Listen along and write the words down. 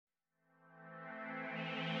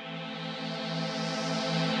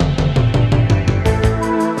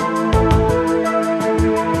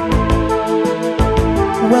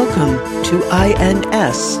to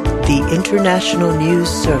INS, the International News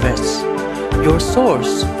Service, your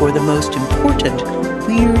source for the most important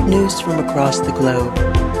queer news from across the globe.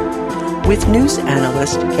 With news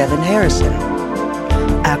analyst Kevin Harrison,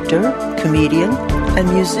 actor, comedian, and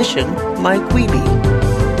musician Mike Wiebe,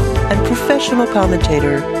 and professional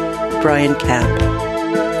commentator Brian Camp.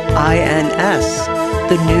 INS,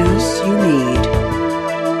 the news you need.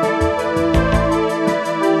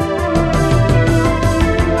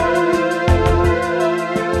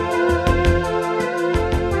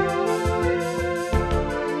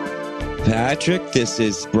 Patrick, this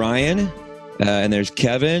is Brian, and there's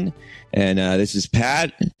Kevin, and this is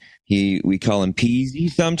Pat. We call him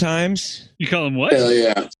Peasy sometimes. You call him what? Hell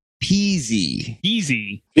yeah. Peasy.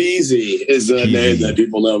 Easy. Peasy is a name that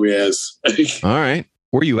people know me as. All right.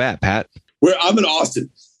 Where you at, Pat? I'm in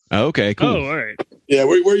Austin. Oh, okay, cool. Oh, all right. Yeah,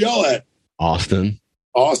 where y'all at? Austin.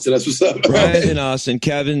 Austin, that's what's up. Brian's in Austin.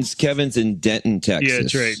 Kevin's in Denton, Texas. Yeah,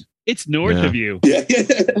 that's right. It's north of you. Yeah.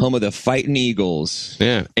 Home of the Fighting Eagles.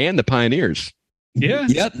 Yeah, and the Pioneers. Yeah.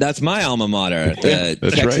 Yep, that's my alma mater.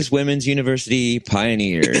 The Texas Women's University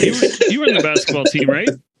Pioneers. You were on the basketball team, right?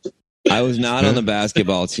 I was not on the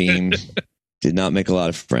basketball team. Did not make a lot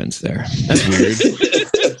of friends there. That's weird.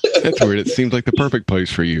 That's weird. It seems like the perfect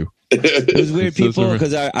place for you. It was weird, people,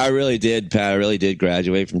 because I really did, Pat. I really did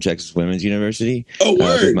graduate from Texas Women's University. Oh,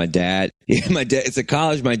 word. My dad. It's a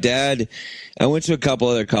college. My dad. I went to a couple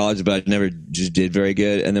other colleges, but I never just did very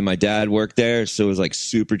good. And then my dad worked there, so it was like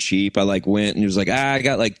super cheap. I went and it was like I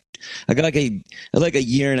got a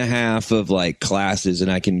year and a half of like classes,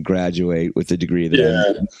 and I can graduate with a degree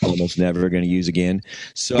that I'm almost never going to use again.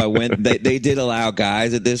 So I went. They did allow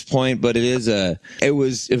guys at this point, but it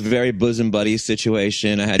was a very bosom buddy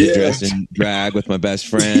situation. I had to dress in drag with my best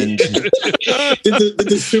friend. did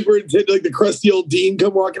the superintendent, like the crusty old dean,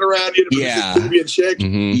 come walking around? To be a chick.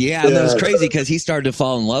 Mm-hmm. Yeah, that was crazy because he started to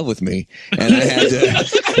fall in love with me, and I had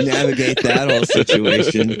to navigate that whole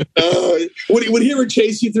situation. Would he ever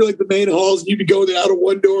chase you through like the main halls, and you'd be going out of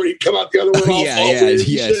one door, and he'd come out the other one?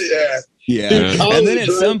 Yeah. Dude, and then at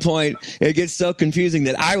some point, it gets so confusing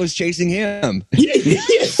that I was chasing him.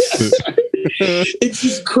 It's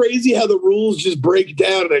just crazy how the rules just break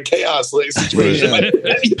down in a chaos like situation.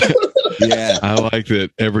 Yeah, I like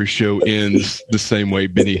that every show ends the same way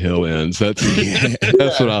Benny Hill ends. That's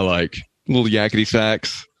what I like. Little yakety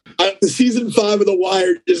sax. The season 5 of The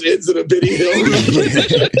Wire just ends in a Benny Hill.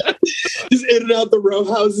 Just in and out the row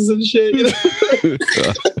houses and shit.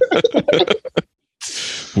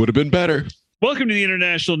 Would have been better. Welcome to the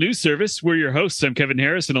International News Service. We're your hosts. I'm Kevin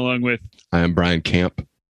Harrison, along with... I am Brian Camp.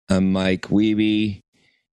 I'm Mike Wiebe.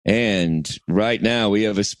 And right now we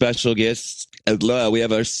have a special guest. We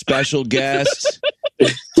have a special guest.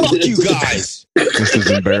 Fuck you guys. This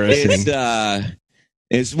is embarrassing.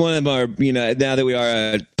 It's one of our, now that we are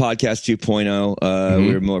at Podcast 2.0,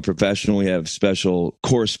 we're more professional. We have special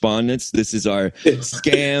correspondents. This is our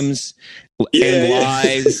scams and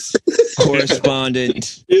lies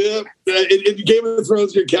correspondent. Yeah. In Game of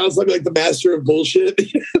Thrones, your count's like the master of bullshit.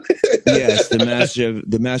 Yes, the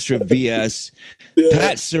master of BS. Yeah.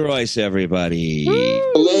 Pat Sirois, everybody.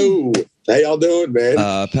 Hello. How y'all doing,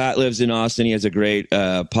 man? Pat lives in Austin. He has a great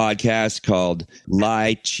podcast called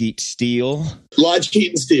Lie, Cheat, Steal. Lie,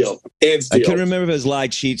 Cheat, and Steal. And Steal. I couldn't remember if it was Lie,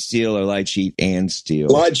 Cheat, Steal or Lie, Cheat, and Steal.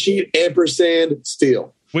 Lie, Cheat, ampersand,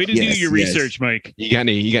 steal. Way to do your research, Mike. You got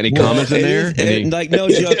any comments in there? No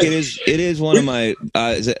joke. It is one of my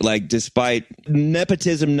despite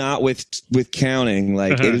nepotism not with counting,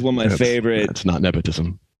 it is one of my favorite. It's not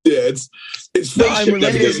nepotism. Yeah, it's no, I'm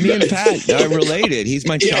related. It's me and Pat. I'm related. He's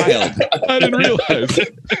my child. I didn't realize.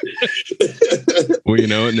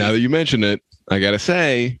 Well, now that you mention it, I gotta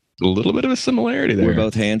say a little bit of a similarity there. We're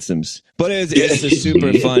both handsomes, but it's a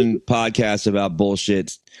super fun podcast about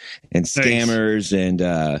bullshit and scammers and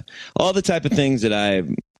all the type of things that I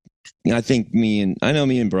think me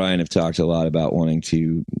and Brian have talked a lot about wanting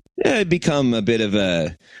to become a bit of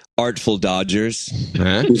a artful dodgers.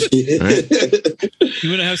 Huh? You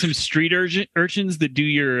want to have some street urchins that do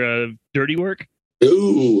your dirty work?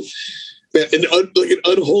 Ooh, man, an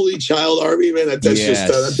unholy child army, man. That's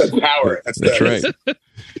just that's power. That's right.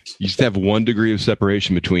 You just have 1 degree of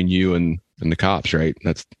separation between you and the cops, right?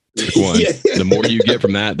 That's one. The more you get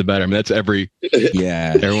from that, the better. I mean, that's everyone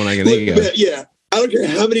I can think of. Yeah. I don't care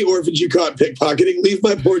how many orphans you caught pickpocketing. Leave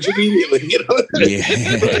my porch immediately.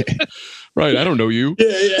 Yeah. Right. I don't know you.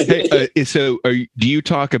 Yeah. Hey, so do you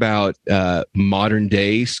talk about modern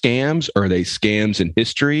day scams? Are they scams in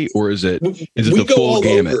history, or is it the full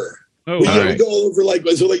gamut? We go over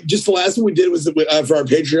just the last one we did was for our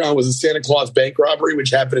Patreon was a Santa Claus bank robbery, which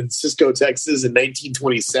happened in Cisco, Texas in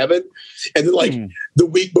 1927. And then the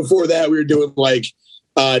week before that, we were doing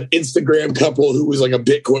an Instagram couple who was like we're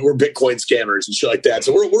Bitcoin scammers and shit like that.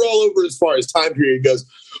 So we're all over as far as time period goes.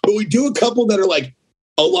 But we do a couple that are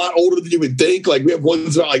a lot older than you would think. Like we have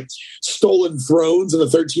ones about stolen thrones in the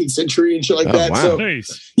 13th century and shit like that. Wow. So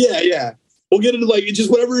Nice. yeah. We'll get into it's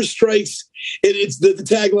just whatever strikes. It's the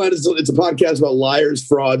tagline is it's a podcast about liars,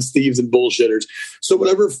 frauds, thieves, and bullshitters. So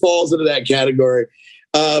whatever falls into that category,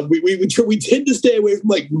 we tend to stay away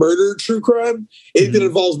from murder, true crime, anything that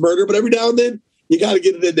involves murder. But every now and then you got to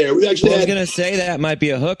get it in there. We actually I was going to say that might be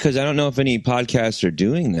a hook because I don't know if any podcasts are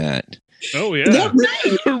doing that. Oh yeah, not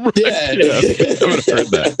really. Yeah, I would have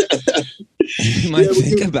heard that. You might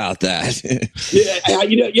think about that.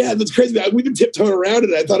 That's crazy. We've been tiptoeing around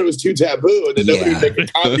it. I thought it was too taboo, and then nobody would make a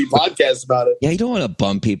comedy podcast about it. Yeah, you don't want to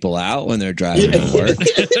bum people out when they're driving to work.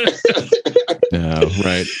 No,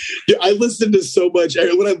 right. Yeah, I listened to so much.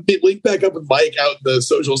 When I link back up with Mike out in the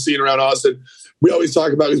social scene around Austin, we always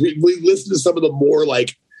talk about we listen to some of the more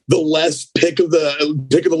the less pick of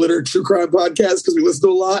the litter true crime podcast because we listen to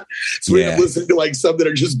a lot. So we end up listening to some that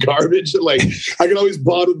are just garbage. And I can always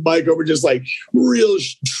bond with Mike over just real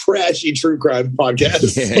trashy true crime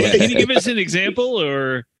podcasts. Yeah. Can you give us an example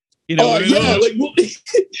or? One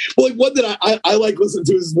that I like listening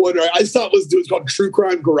to is one I stopped listening to. It's called True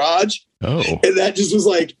Crime Garage. Oh, and that just was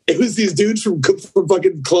it was these dudes from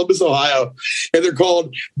fucking Columbus, Ohio, and they're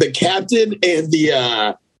called the Captain and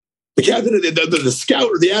the captain and the scout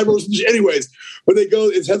or the admiral. Anyways, when they go,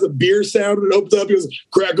 it has a beer sound and it opens up. He goes,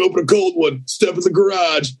 crack open a cold one, step in the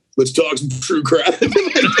garage. Let's talk some true crime.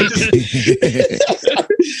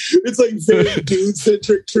 It's very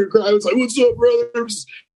dude-centric true crime. It's what's up, brothers?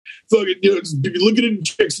 Fucking, just looking at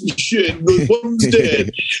checks and shit. And one's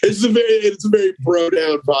dead. It's a very bro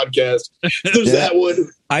down podcast. There's that one.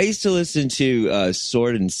 I used to listen to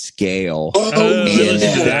Sword and Scale.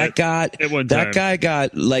 That guy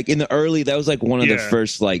got in the early. That was one of the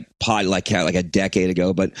first pod a decade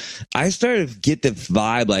ago. But I started to get the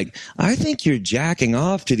vibe I think you're jacking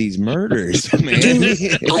off to these murders, man.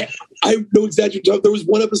 I know exactly. There was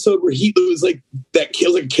one episode where it was that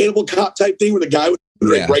kills Cannibal Cop type thing where the guy would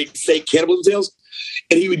write fake cannibal details,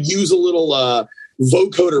 and he would use a little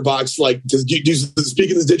vocoder box to speak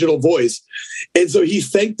in his digital voice. And so he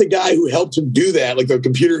thanked the guy who helped him do that, the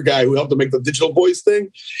computer guy who helped him make the digital voice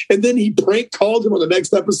thing. And then he prank called him on the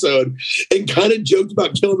next episode and kind of joked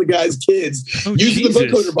about killing the guy's kids using the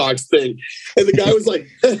vocoder box thing. And the guy was like,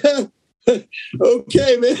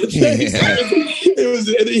 okay, man. It was,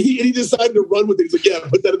 and he decided to run with it. He's like,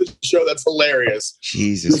 put that in the show. That's hilarious.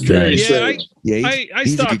 Jesus Christ. I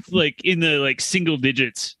stopped in the single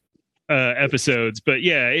digits episodes, but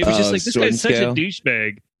it was just this guy's such a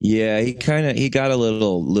douchebag. Yeah, he got a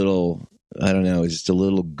little I don't know, just a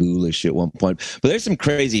little ghoulish at one point. But there's some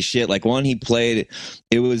crazy shit. One he played,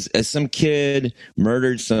 it was some kid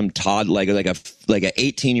murdered some like a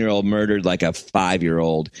 18-year-old murdered a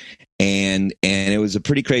 5-year-old. And it was a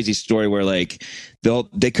pretty crazy story where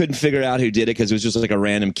they couldn't figure out who did it because it was just a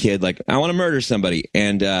random kid I want to murder somebody.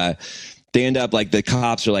 And they end up the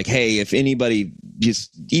cops are hey, if anybody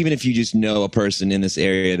even if you just know a person in this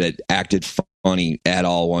area that acted funny at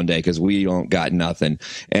all one day, because we don't got nothing.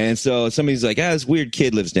 And so somebody's this weird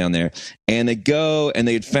kid lives down there, and they go and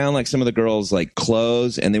they had found some of the girls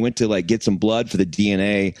clothes, and they went to get some blood for the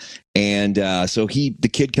DNA. And so the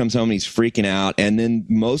kid comes home and he's freaking out. And then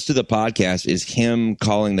most of the podcast is him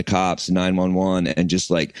calling the cops 911 and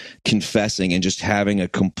just confessing and just having a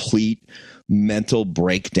complete mental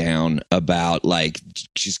breakdown about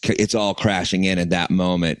it's all crashing in at that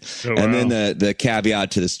moment. Oh, wow. And then the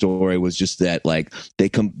caveat to the story was just that they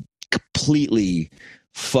completely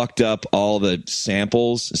fucked up all the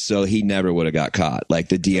samples, so he never would have got caught. The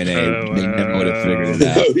DNA, they never would have figured it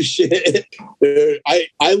out. Oh shit!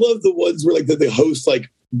 I love the ones where the host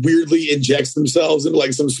weirdly injects themselves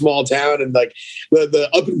into some small town, and the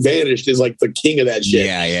Up and Vanished is the king of that shit.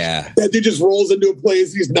 Yeah. That dude just rolls into a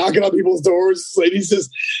place, he's knocking on people's doors, and he's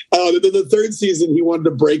just. Then the third season, he wanted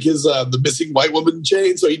to break his the missing white woman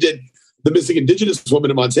chain, so he did the missing indigenous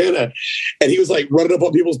woman in Montana, and he was running up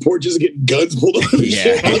on people's porches and getting guns pulled up. And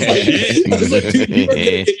shit. I was dude, you are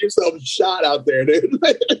gonna get yourself shot out there, dude.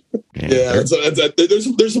 There's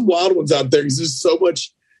some wild ones out there because there's so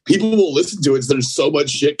much. People will listen to it. So there's so much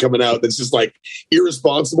shit coming out that's just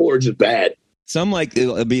irresponsible or just bad. some like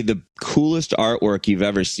it'll be the coolest artwork you've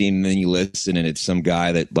ever seen, and then you listen and it's some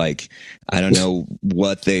guy that like I don't know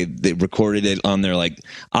what they recorded it on their like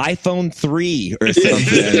iPhone 3 or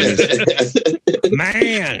something.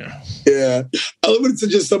 Man. Yeah. I love when it's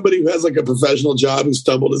just somebody who has like a professional job who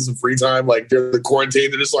stumbled in some free time like during the quarantine.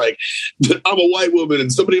 They're just like, I'm a white woman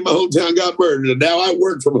and somebody in my hometown got murdered and now I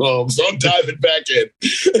work from home, so I'm diving back in.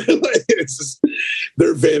 It's just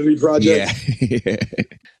their vanity project. Yeah.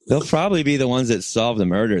 They'll probably be the ones that solve the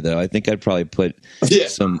murder, though. I think I'd probably put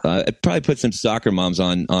some soccer moms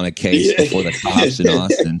on a case before the cops in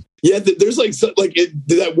Austin. Yeah, there's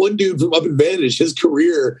that one dude from Up and Vanished. His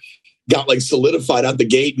career got like solidified out the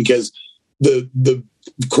gate because the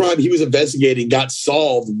crime he was investigating got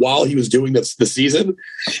solved while he was doing the season, and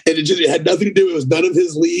it had nothing to do. It was none of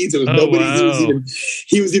his leads. It was nobody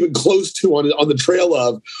he was even close to on the trail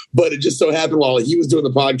of. But it just so happened while he was doing the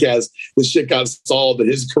podcast, the shit got solved, and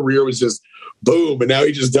his career was just boom. And now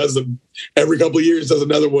he just does them every couple of years. Does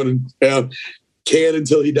another one and can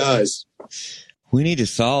until he dies. We need to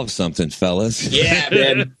solve something, fellas. Yeah,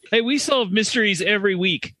 man. Hey, we solve mysteries every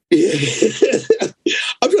week. Yeah.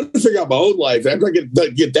 I'm trying to figure out my own life. After I get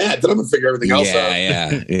that, then I'm going to figure everything else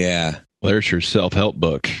out. Yeah. Well, there's your self-help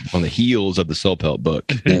book on the heels of the self-help book.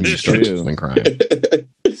 That's you start solving crime.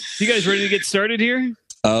 You guys ready to get started here?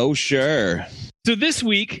 Oh, sure. So this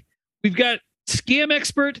week, we've got scam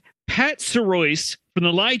expert Pat Sirois from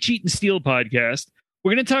the Lie, Cheat, and Steal podcast.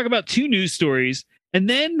 We're going to talk about 2 news stories, and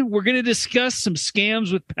then we're going to discuss some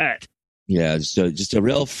scams with Pat. Yeah, so just a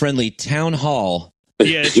real friendly town hall.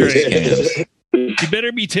 Yeah, that's right. You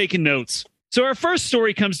better be taking notes. So our first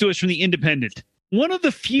story comes to us from The Independent. One of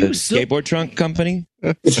the few... The skateboard trunk company?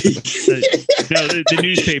 No, the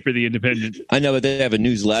newspaper, The Independent. I know, but they have a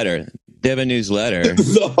newsletter.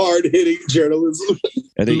 The hard-hitting journalism.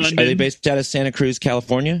 Are they based out of Santa Cruz,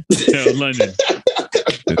 California? No, London.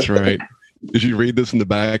 That's right. Did you read this in the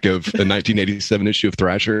back of a 1987 issue of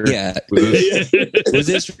Thrasher? Yeah. Was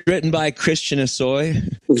this written by Christian Asoy?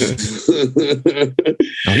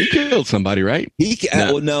 Oh, he killed somebody, right?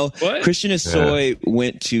 No. What? Christian Asoy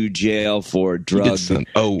went to jail for drug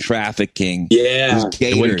trafficking. Yeah. It was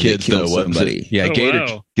Gator kids, killed somebody. Yeah,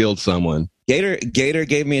 Gator killed someone. Gator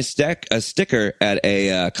gave me a sticker at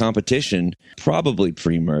a competition, probably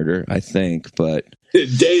pre-murder, I think, but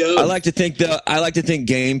day of. I like to think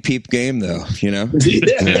game peep game though, you know.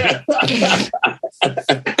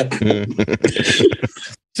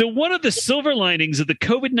 So one of the silver linings of the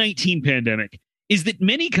COVID-19 pandemic is that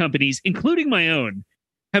many companies, including my own,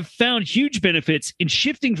 have found huge benefits in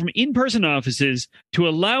shifting from in-person offices to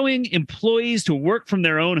allowing employees to work from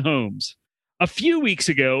their own homes. A few weeks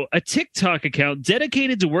ago, a TikTok account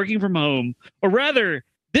dedicated to working from home, or rather,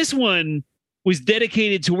 this one was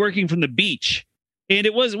dedicated to working from the beach. And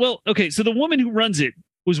it was, so the woman who runs it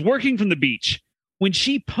was working from the beach when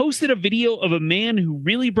she posted a video of a man who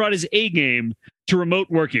really brought his A game to remote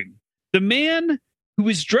working. The man, who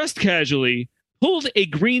was dressed casually, pulled a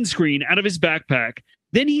green screen out of his backpack.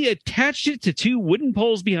 Then he attached it to 2 wooden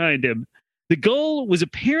poles behind him. The goal was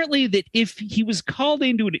apparently that if he was called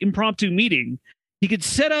into an impromptu meeting, he could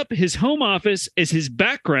set up his home office as his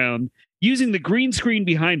background using the green screen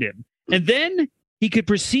behind him. And then he could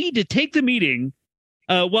proceed to take the meeting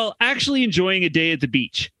while actually enjoying a day at the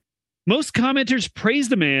beach. Most commenters praised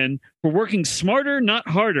the man for working smarter, not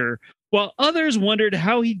harder, while others wondered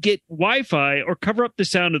how he'd get Wi-Fi or cover up the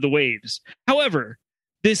sound of the waves. However,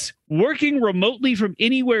 this working remotely from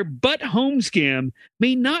anywhere but home scam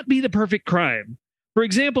may not be the perfect crime. For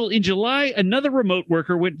example, in July, another remote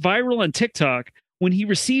worker went viral on TikTok when he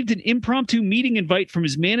received an impromptu meeting invite from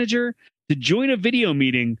his manager to join a video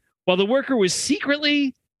meeting while the worker was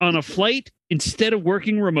secretly on a flight instead of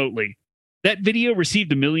working remotely. That video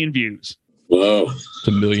received 1 million views. Whoa. It's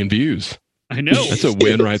 1 million views. I know. That's a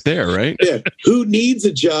win right there, right? Yeah. Who needs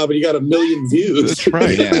a job and you got 1 million views? That's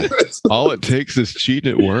right. Yeah. All it takes is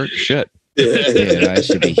cheating at work. Shit. Yeah, that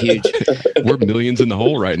should be huge. We're millions in the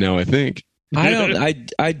hole right now, I think.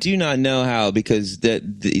 I do not know how, because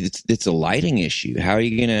it's a lighting issue. How are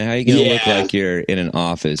you gonna look like you're in an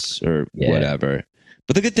office or whatever?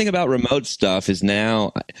 But the good thing about remote stuff is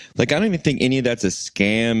now, like, I don't even think any of that's a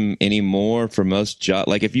scam anymore for most jobs.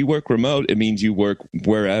 Like, if you work remote, it means you work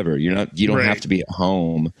wherever. You don't have to be at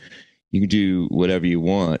home. You can do whatever you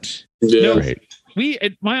want. Yeah. No, we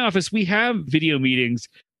at my office, we have video meetings,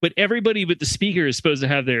 but everybody but the speaker is supposed to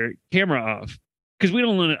have their camera off because I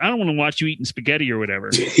don't want to watch you eating spaghetti or whatever.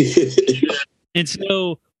 And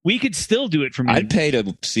so we could still do it from. I'd pay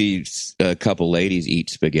to see a couple ladies eat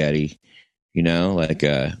spaghetti. You know, like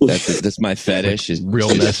that's my fetish. Is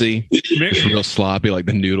real messy, real sloppy, like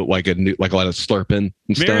the noodle, like a lot of slurping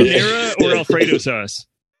and stuff. Marinara or Alfredo sauce?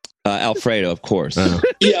 Alfredo, of course. Yeah.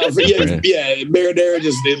 Marinara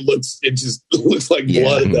it just looks like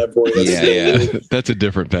blood at that point. That's a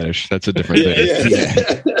different fetish. That's a different thing.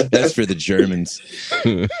 Yeah. That's for the Germans.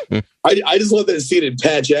 I just love that scene in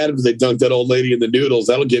Patch Adams. They dunked that old lady in the noodles.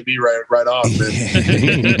 That'll get me right off,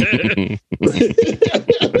 man.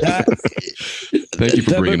 Thank you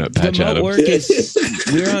for bringing up Patch Adams. Work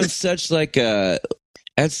we're on such like at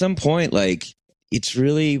some point, like, it's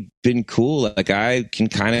really been cool. Like, I can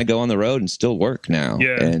kind of go on the road and still work now.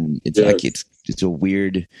 Yeah. And it's like it's a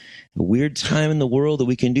weird time in the world that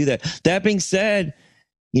we can do that. That being said,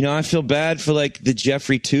 you know, I feel bad for like the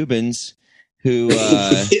Jeffrey Toobins who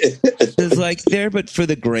is like, there but for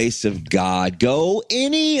the grace of God, go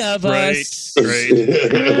any of us. Right.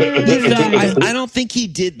 I don't think he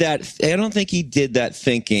did that. I don't think he did that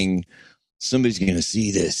thinking somebody's going to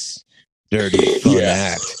see this dirty fun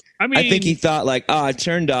act. I mean, I think he thought like, I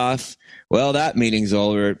turned off. Well, that meeting's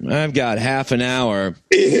over. I've got half an hour.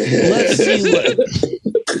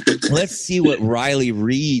 Let's see what Riley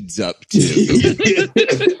Reid's up to.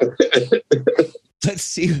 Let's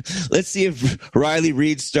see if Riley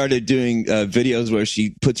Reid started doing videos where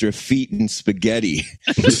she puts her feet in spaghetti.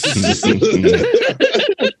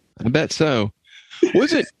 I bet so.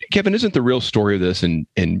 Kevin, isn't the real story of this, and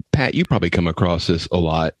Pat, you probably come across this a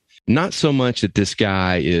lot, not so much that this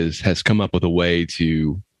guy has come up with a way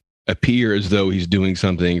to appear as though he's doing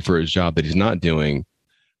something for his job that he's not doing,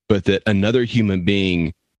 but that another human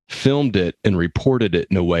being filmed it and reported it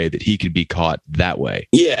in a way that he could be caught that way.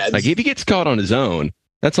 Yeah. Like, if he gets caught on his own,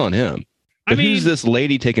 that's on him. But who's this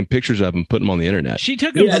lady taking pictures of him, putting them on the internet? She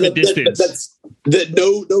took him from a distance. That's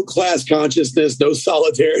no class consciousness, no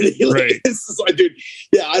solidarity. Like, it's just like, dude,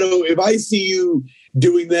 I don't. If I see you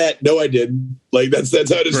doing that, no, I didn't. Like, that's how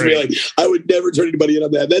it is for me. Like, I would never turn anybody in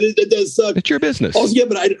on that. That does suck. It's your business. Also,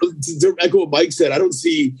 but to echo what Mike said, I don't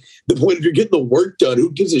see the point. If you're getting the work done,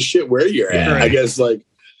 who gives a shit where you're at? Right. I guess, like.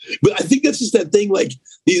 But I think that's just that thing. Like,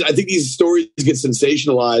 I think these stories get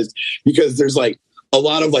sensationalized because there's like a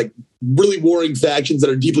lot of like really warring factions that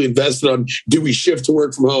are deeply invested on, do we shift to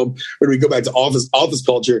work from home or do we go back to office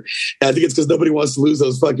culture? And I think it's because nobody wants to lose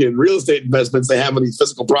those fucking real estate investments they have on these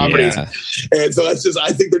physical properties. Yeah. And so I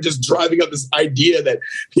think they're just driving up this idea that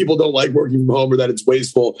people don't like working from home or that it's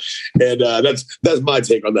wasteful. And that's my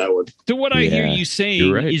take on that one. So what I hear you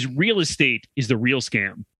saying is real estate is the real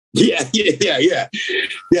scam. Yeah.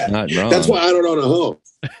 Not wrong. That's why I don't own a home.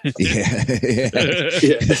 I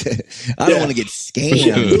don't want to get scammed.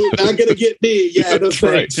 You're not gonna get me. Yeah, no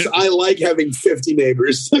thanks. Right. I like having 50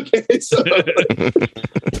 neighbors. Okay, so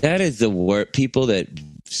that is the word. People that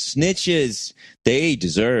snitches, they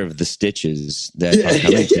deserve the stitches that are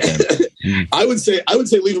coming to them. I would say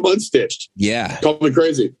leave them unstitched. Yeah. Call me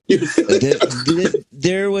crazy.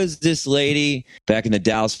 There was this lady back in the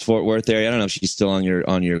Dallas-Fort Worth area. I don't know if she's still on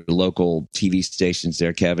your local TV stations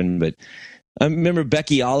there, Kevin, but I remember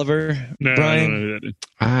Becky Oliver, Brian.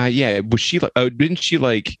 Yeah. Was she like? Oh, didn't she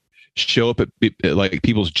like show up at like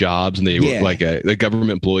people's jobs and they were like a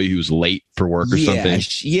government employee who was late for work or something?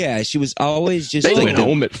 She was always just. They went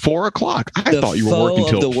home at 4:00. I thought you were working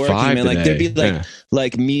till 5 today. Like, there'd be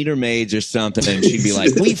like meter maids or something, and she'd be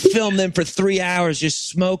like, "We filmed them for 3 hours just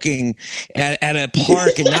smoking at a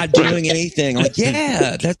park and not doing anything." I'm like,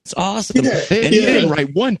 yeah, that's awesome. And you didn't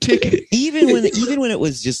write one ticket. Even when it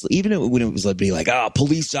was like being like,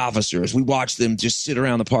 police officers, we watched them just sit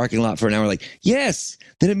around the parking lot for an hour. Like, yes,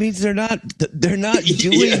 then it means they're not doing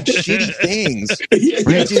shitty things.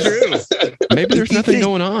 It's true. Maybe there's nothing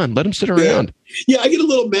going on. Let them sit around. Yeah, I get a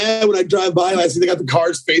little mad when I drive by and I see they got the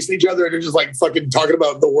cars facing each other and they're just like fucking talking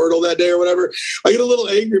about the Wordle that day or whatever. I get a little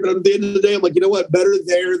angry, but at the end of the day, I'm like, you know what? Better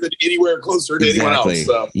there than anywhere closer to anyone else.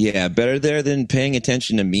 So. Yeah, better there than paying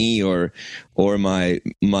attention to me or my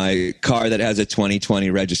car that has a 2020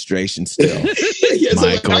 registration still.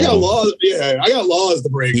 I got laws. Yeah, I got laws to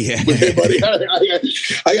break. Yeah, hey, buddy.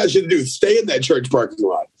 I got shit to do. Stay in that church parking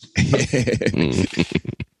lot.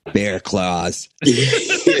 Bear claws.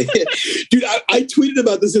 Dude, I tweeted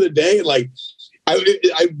about this the other day, and like I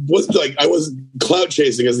wasn't clout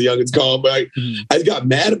chasing as the youngins call it, but I got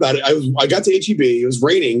mad about it. I got to HEB, it was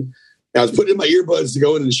raining, and I was putting in my earbuds to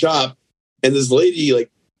go into the shop, and this lady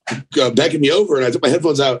like beckoned me over, and I took my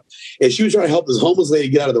headphones out, and she was trying to help this homeless lady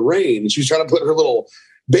get out of the rain, and she was trying to put her little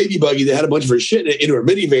baby buggy that had a bunch of her shit in it into her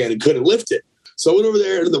minivan and couldn't lift it. So I went over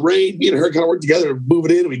there in the rain, me and her kind of worked together to move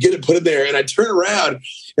it in, and we get it put in there. And I turn around,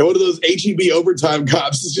 and one of those HEB overtime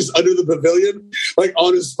cops is just under the pavilion, like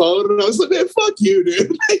on his phone. And I was like, man, fuck you,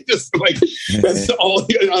 dude. Just like, that's all.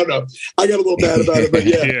 I don't know. I got a little mad about it, but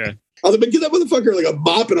yeah. I was like, get that motherfucker like a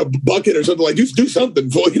mop and a bucket or something. Like, do something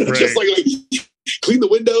for, just like clean the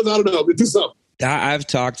windows. I don't know, but do something. I've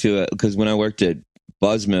talked to it because when I worked at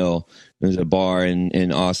Buzzmill, there was a bar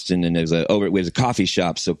in Austin, and there was a coffee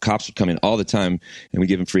shop. So cops would come in all the time, and we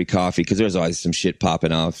give them free coffee because there was always some shit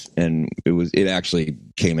popping off, and it actually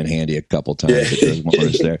came in handy a couple times if there was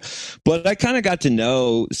warrants there. But I kind of got to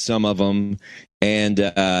know some of them, and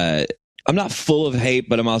I'm not full of hate,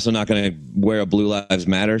 but I'm also not going to wear a Blue Lives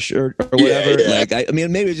Matter shirt or whatever. Yeah. Like, I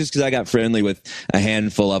mean, maybe it's just because I got friendly with a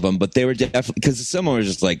handful of them, but they were definitely, because some were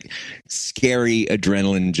just like scary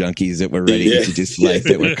adrenaline junkies that were ready to just like,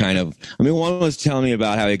 that were kind of, I mean, one was telling me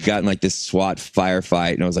about how he'd gotten like this SWAT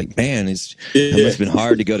firefight, and I was like, man, it must have been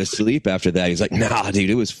hard to go to sleep after that. He's like, nah,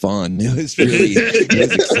 dude, it was fun. It was really, it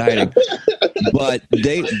was exciting. But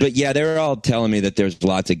they were all telling me that there's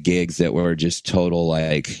lots of gigs that were just total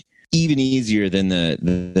like, even easier than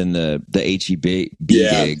the HEB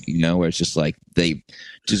gig, where it's just like they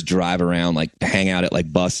just drive around, like hang out at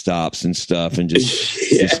like bus stops and stuff, and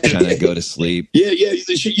just kind of go to sleep. Yeah.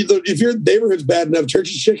 If your neighborhood's bad enough,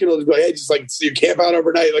 Church's Chicken will just go, hey, just like so you camp out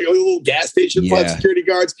overnight, like a little gas station, fun security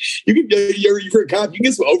guards. You can, you're a cop, you can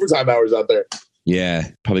get some overtime hours out there. Yeah,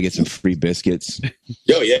 probably get some free biscuits.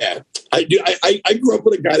 Oh yeah, I do. I grew up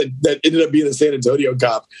with a guy that ended up being a San Antonio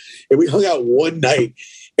cop, and we hung out one night.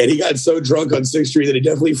 And he got so drunk on 6th Street that he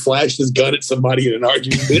definitely flashed his gun at somebody in an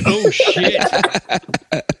argument. Oh, shit.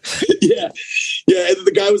 Yeah. And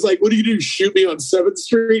the guy was like, what do you do? Shoot me on 7th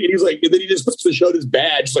Street? And he was like, and then he just showed his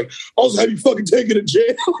badge. Like, I'll just have you fucking taken to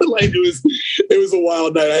jail. Like, it was a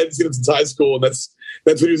wild night. I hadn't seen him since high school. And that's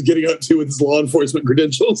what he was getting up to with his law enforcement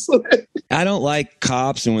credentials. I don't like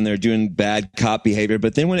cops and when they're doing bad cop behavior,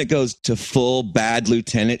 but then when it goes to full bad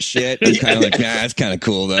lieutenant shit, I'm kind of like, nah, that's kind of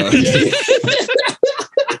cool though.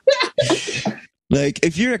 Like,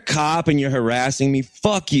 if you're a cop and you're harassing me,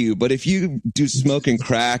 fuck you. But if you do smoking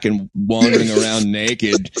crack and wandering around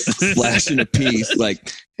naked, flashing a piece,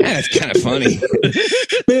 like, that's kind of funny.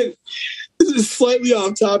 Man, this is slightly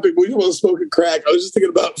off topic. We about smoking crack. I was just thinking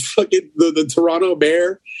about fucking the Toronto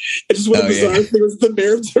mayor. And just what a bizarre thing was the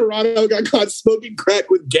mayor of Toronto got caught smoking crack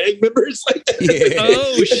with gang members. Like,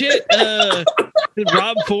 oh, shit.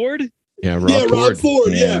 Rob Ford? Yeah, Rob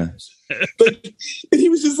Ford. Yeah. But, and he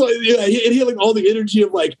was just like, he had like all the energy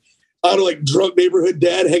of like, I don't know, like drunk neighborhood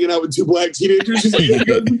dad hanging out with two black teenagers. He's like, yeah,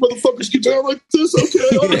 you motherfuckers get down like this,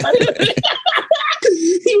 okay? All right.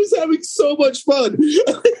 He was having so much fun.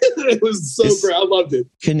 It was so great. I loved it.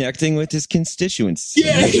 Connecting with his constituents.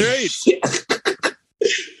 Yeah, that's right.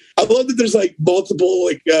 I love that there's like multiple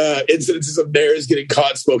like incidences of mayors getting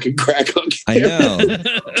caught smoking crack on camera. I know.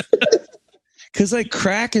 Because like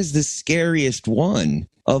crack is the scariest one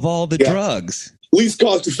of all the drugs. Least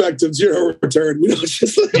cost effective, zero return. It's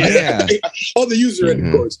just like, on the user end,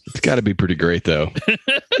 of course. It's got to be pretty great, though.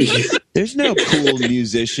 There's no cool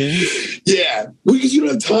musicians. Yeah, because you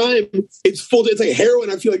don't have time. It's full. It's like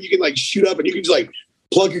heroin. I feel like you can like shoot up and you can just like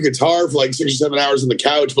plug your guitar for like 6 or 7 hours on the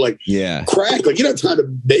couch. But like, crack, like you don't have time to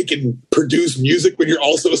make and produce music when you're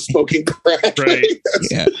also smoking crack. Right?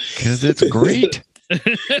 Yeah, because it's great. I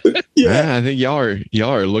think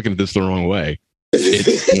y'all are looking at this the wrong way.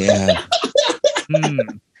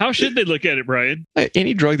 How should they look at it, Brian?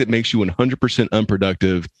 Any drug that makes you 100%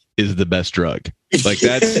 unproductive is the best drug. Like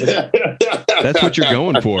that's what you're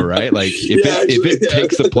going for, right? Like if it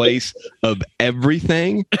takes the place of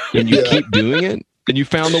everything and you keep doing it, then you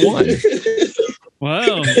found the one.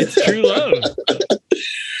 Wow, it's true love.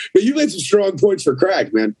 But you made some strong points for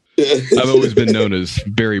crack, man. I've always been known as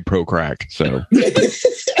very pro crack, so you're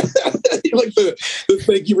like the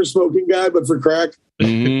thank you for smoking guy, but for crack.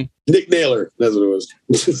 Mm-hmm. Nick Naylor, that's what it was.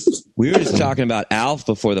 We were just talking about Alf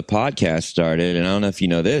before the podcast started, and I don't know if you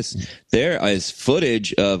know this. There is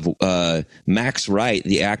footage of Max Wright,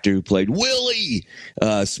 the actor who played Willie,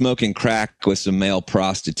 smoking crack with some male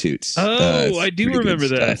prostitutes. Oh, I do remember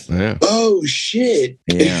that. Yeah. Oh, shit.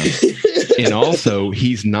 Yeah. And also,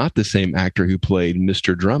 he's not the same actor who played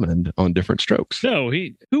Mr. Drummond on Different Strokes. No,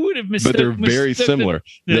 who would have mistaken? But they're very similar.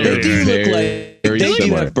 They do look like they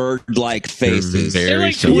do have bird-like faces. They're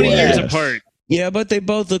like 20 years apart. Yeah, but they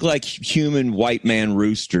both look like human white man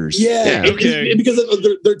roosters. Yeah, okay. And because of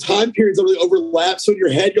their time periods don't really overlap, so in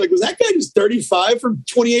your head you're like, was that guy just 35 for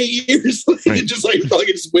 28 years? It just like felt like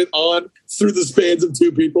it just went on through the spans of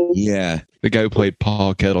two people. Yeah, the guy who played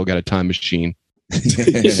Paul Kettle got a time machine.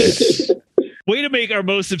 Way to make our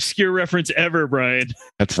most obscure reference ever, Brian.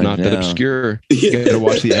 That's not that obscure. You got to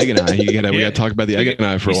watch the Egg and I. We got to talk about the Egg and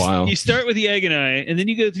I for a while. You start with the Egg and I, and then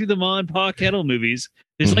you go through the Ma and Pa Kettle movies.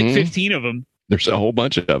 There's like 15 of them. There's a whole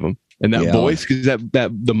bunch of them. And that voice, because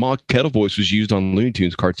the Ma Kettle voice was used on Looney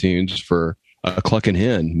Tunes cartoons for a clucking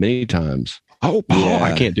hen many times. Oh, Pa,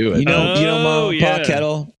 I can't do it. You know Ma and Pa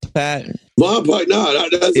Kettle, Pat? Ma and Pa, no,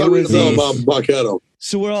 that's not real about Ma and Pa Kettle.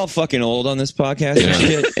 So we're all fucking old on this podcast and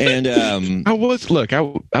shit. And I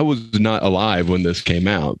was not alive when this came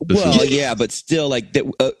out. But still, like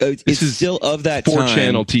this is still of that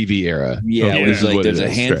 4-channel TV era. Yeah, it was like there's a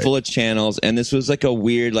handful of channels, and this was like a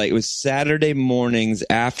weird, like it was Saturday mornings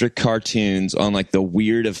after cartoons on like the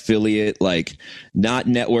weird affiliate, like not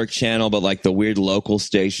network channel, but like the weird local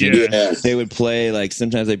station. Yeah. They would play like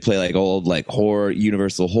sometimes they play like old like horror,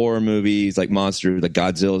 Universal horror movies, like monster, like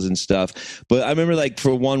Godzillas and stuff. But I remember like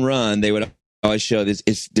for one run they would always show this.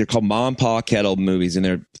 They're called Ma and Pa Kettle movies, and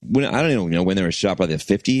I don't even know when they were shot, by the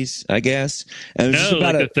 50s, I guess. And it was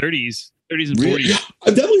about like the 30s and 40s. Really? Yeah,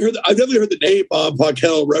 I've definitely heard the name Ma and Pa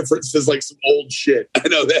Kettle referenced as like some old shit. I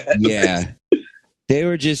know that. Yeah. They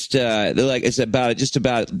were just, they're like,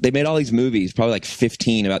 they made all these movies, probably like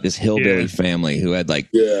 15, about this hillbilly family who had like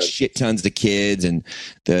shit tons of kids, and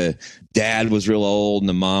the dad was real old and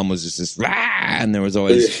the mom was just this, and there was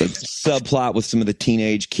always a subplot with some of the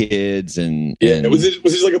teenage kids. And was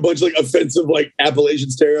it like a bunch of like offensive like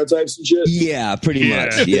Appalachian stereotypes and shit? Yeah, pretty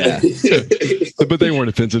much. Yeah. But they weren't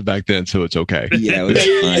offensive back then, so it's okay. Yeah, it was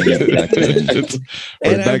fine back then.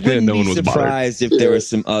 And back then, no one was surprised if there were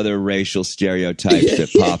some other racial stereotypes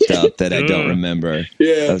that popped up that I don't remember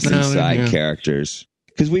of some side characters.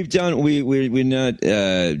 Because we're not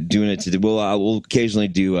doing it today. We'll occasionally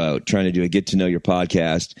trying to do a get to know your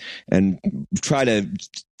podcast and try to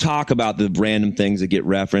talk about the random things that get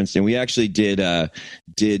referenced. And we actually did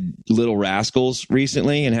Little Rascals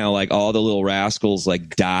recently, and how like all the Little Rascals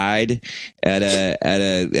like died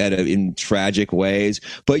in tragic ways.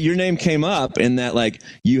 But your name came up in that like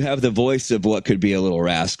you have the voice of what could be a Little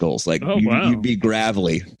Rascals. Like you'd be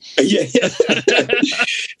gravelly. Yeah.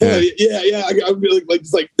 I would be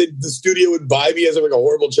like the studio would buy me as like a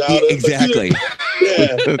horrible child. Yeah, exactly.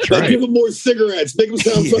 Yeah. That's right. Give them more cigarettes. Make them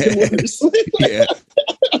sound fucking worse. Yeah.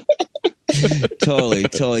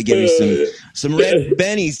 Totally give you some red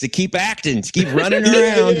bennies to keep acting, to keep running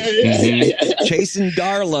around, chasing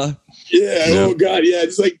Darla. Yeah. Oh God. Yeah.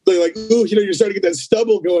 It's like oh, you're starting to get that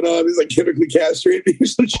stubble going on. It's like chemically castrated or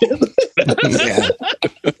some shit.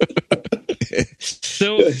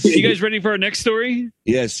 So, you guys ready for our next story?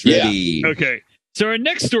 Yes, ready. Yeah. Okay. So our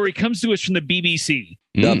next story comes to us from the BBC.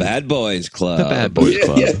 The Bad Boys Club. The Bad Boys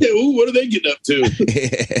Club. Yeah. Ooh, what are they getting up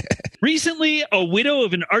to? Recently, a widow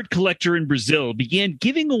of an art collector in Brazil began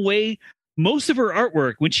giving away most of her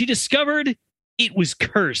artwork when she discovered it was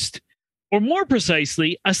cursed. Or more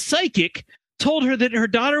precisely, a psychic told her that her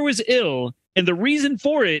daughter was ill, and the reason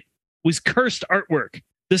for it was cursed artwork.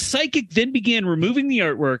 The psychic then began removing the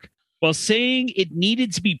artwork while saying it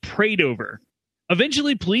needed to be prayed over.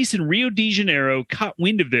 Eventually, police in Rio de Janeiro caught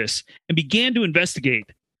wind of this and began to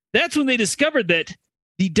investigate. That's when they discovered that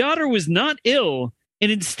the daughter was not ill,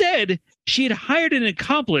 and instead, she had hired an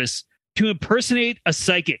accomplice to impersonate a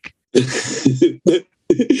psychic. I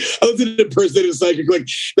was an impersonating a psychic. Like,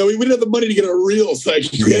 no, we didn't have the money to get a real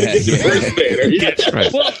psychic. We had to get an impersonator. Yeah.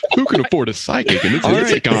 Right. Well, who can afford a psychic in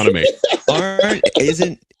this economy?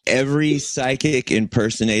 Isn't every psychic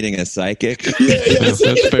impersonating a psychic?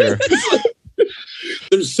 That's fair.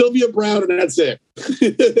 There's Sylvia Brown, and that's it.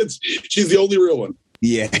 She's the only real one.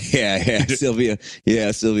 Yeah. Sylvia.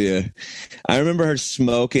 Yeah, Sylvia. I remember her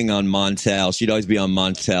smoking on Montel. She'd always be on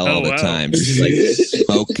Montel all the time. Just like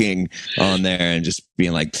smoking on there and just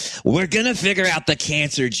being like, we're going to figure out the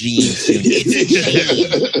cancer gene soon.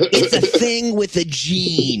 It's a thing with a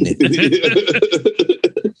gene.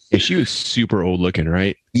 And she was super old looking,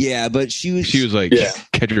 right? Yeah, but she was like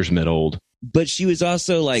catcher's mitt old. But she was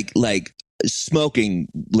also like smoking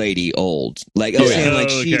lady old, like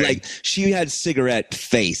she had cigarette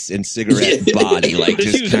face and cigarette body, like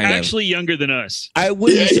just she was kind actually younger than us. I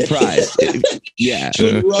wouldn't be surprised. She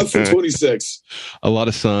was rough for 26. A lot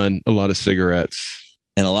of sun, a lot of cigarettes,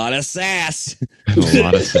 and a lot of sass.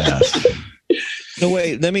 So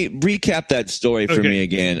wait, let me recap that story for me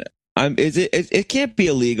again. It can't be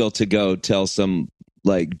illegal to go tell some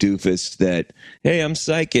like doofus that, hey, I'm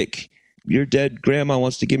psychic. Your dead grandma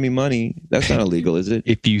wants to give me money. That's not illegal, is it?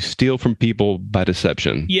 If you steal from people by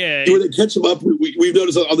deception. Yeah. Where they catch them up, we've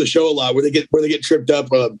noticed on the show a lot where they get tripped up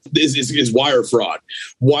is wire fraud.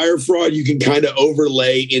 Wire fraud, you can kind of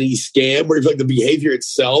overlay any scam where you feel like the behavior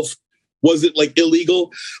itself wasn't like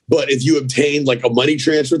illegal, but if you obtained like a money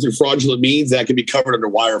transfer through fraudulent means, that can be covered under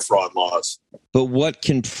wire fraud laws. But what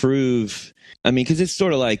can prove? I mean, because it's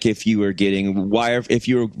sort of like if you were if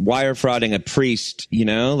you were wire frauding a priest,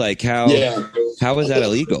 like how is that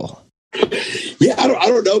illegal? Yeah, I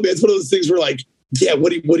don't know, man. It's one of those things where like, yeah,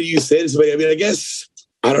 what do you say to somebody? I mean, I guess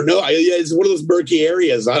I don't know. It's one of those murky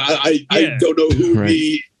areas. I don't know who would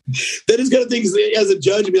be. That is kind of things as a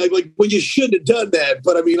judge and be like, well, you shouldn't have done that.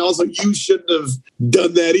 But I mean, also you shouldn't have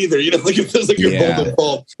done that either. Like it feels like you're both at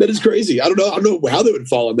fault. That is crazy. I don't know how they would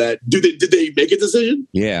fall on that. Did they make a decision?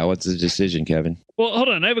 Yeah. What's the decision, Kevin? Well, hold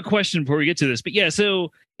on. I have a question before we get to this. But yeah,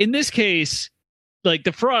 so in this case, like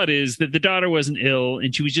the fraud is that the daughter wasn't ill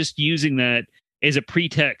and she was just using that as a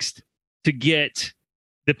pretext to get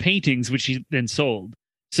the paintings, which she then sold.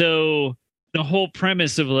 So the whole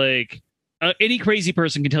premise of like, any crazy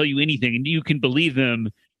person can tell you anything and you can believe them.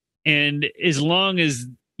 And as long as,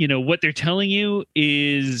 what they're telling you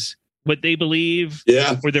is what they believe,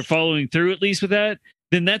 or they're following through at least with that,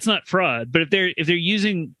 then that's not fraud. But if they're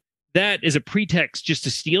using that as a pretext just to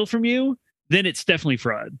steal from you, then it's definitely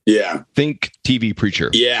fraud. Yeah. Think TV preacher.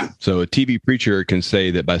 Yeah. So a TV preacher can say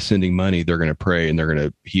that by sending money, they're going to pray and they're going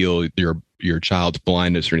to heal your child's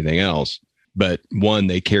blindness or anything else. But one,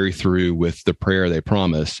 they carry through with the prayer they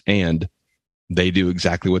promise, and they do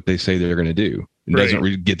exactly what they say they're going to do. It doesn't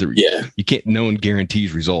really get you can't, no one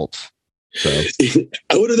guarantees results. So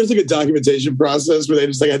I wonder if there's like a documentation process where they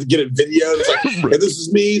just like have to get a video. It's like, and this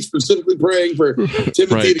is me specifically praying for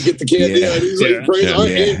Timothy to get the candy. And he's like praying.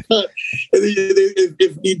 And then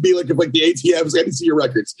if need be, like if like the ATM is, I can see your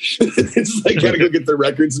records. It's just like gotta go get the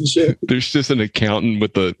records and shit. There's just an accountant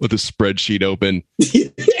with a spreadsheet open.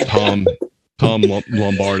 Tom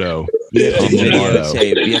Lombardo. You have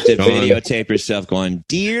to videotape yourself going,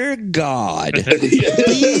 "Dear God,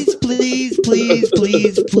 please, please, please,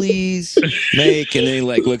 please, please make," and then he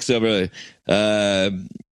like looks over,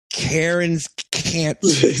 Karen's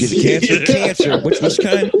cancer. Which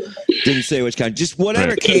kind? Didn't say which kind. Just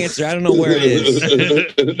whatever cancer. I don't know where it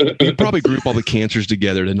is. You probably group all the cancers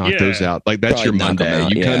together to knock those out. Like that's your Monday.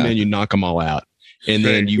 You come in, you knock them all out, and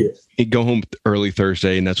then you go home early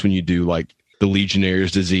Thursday, and that's when you do like the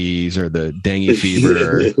Legionnaire's disease or the dengue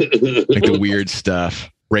fever, or like the weird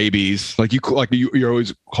stuff, rabies. You're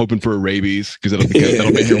always hoping for a rabies because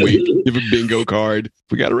that'll make your week. You have a bingo card.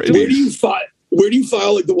 We got a rabies. Where do you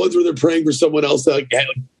file like the ones where they're praying for someone else to like,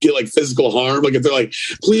 get like physical harm? Like if they're like,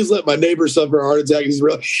 please let my neighbor suffer a heart attack.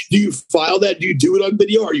 Do you file that? Do you do it on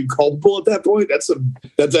video? Are you culpable at that point?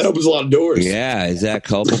 That opens a lot of doors. Yeah, is that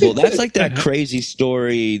culpable? That's like that crazy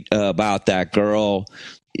story about that girl.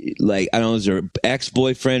 Like, I don't know, is her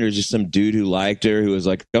ex-boyfriend or just some dude who liked her who was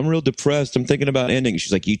like, I'm real depressed. I'm thinking about ending.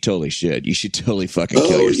 She's like, you totally should. You should totally fucking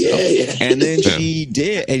kill yourself. Yeah. And then she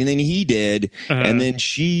did. And then he did. And then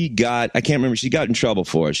she got, I can't remember, she got in trouble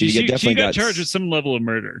for it. She definitely got charged with some level of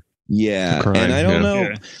murder. Yeah. And I don't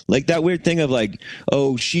know, like that weird thing of like,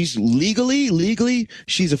 oh, she's legally,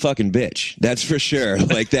 she's a fucking bitch. That's for sure.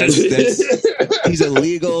 Like that's he's a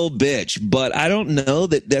legal bitch. But I don't know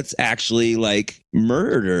that that's actually like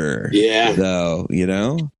murder. Yeah. Though,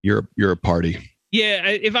 You're a party. Yeah.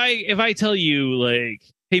 If I tell you like,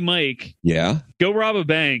 hey, Mike, go rob a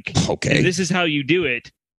bank. Okay. And this is how you do it.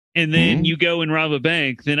 And then you go and rob a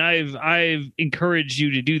bank. Then I've encouraged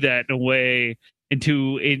you to do that in a way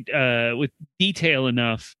with detail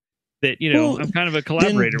enough that I'm kind of a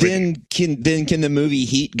collaborator. Then can the movie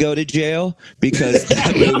Heat go to jail because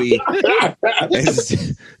that movie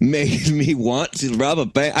has made me want to rob a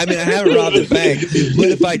bank? I mean, I haven't robbed a bank, but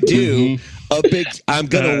if I do, I'm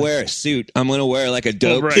gonna wear a suit. I'm gonna wear like a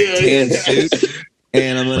dope tan suit,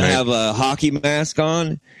 and I'm gonna have a hockey mask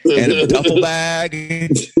on and a duffel bag.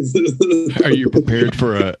 Are you prepared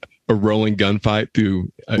for a rolling gunfight through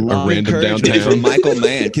a random downtown? From Michael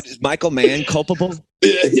Mann. Is Michael Mann culpable?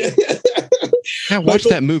 I watched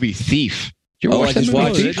that movie Thief. I just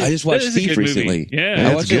watched Thief recently. Yeah,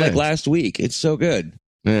 I watched it like last week. It's so good.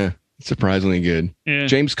 Yeah, it's surprisingly good. Yeah.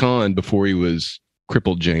 James Caan before he was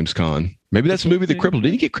crippled. James Caan. Maybe that's a movie that crippled.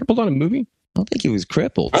 Did he get crippled on a movie? I don't think he was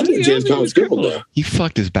crippled. I think James Caan was crippled though. He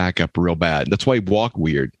fucked his back up real bad. That's why he walked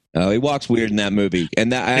weird. Oh, he walks weird in that movie.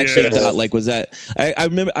 And that I actually thought, like, was that... I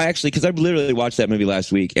remember, because I literally watched that movie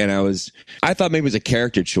last week, and I thought maybe it was a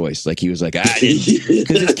character choice. Like, he was like, because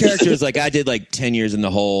his character was like, I did like 10 years in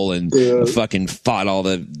the hole and fucking fought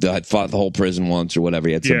the whole prison once or whatever.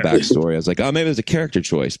 He had some backstory. I was like, oh, maybe it was a character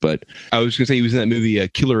choice, but... I was going to say he was in that movie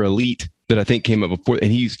Killer Elite that I think came up before,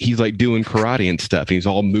 and he's like doing karate and stuff. And he's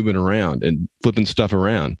all moving around and flipping stuff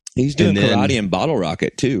around. He's doing karate and Bottle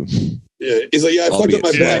Rocket, too. Yeah, he's like, yeah, I fucked up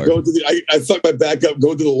my back going to I fucked my back up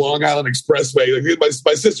going to the Long Island Expressway. Like,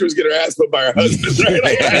 my sister was getting her ass put by her husband. Right?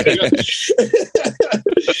 Like, and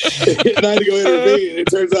I had to go intervene. It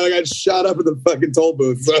turns out I got shot up in the fucking toll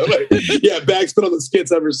booth. So, like, yeah, back's been on the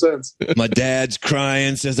skits ever since. My dad's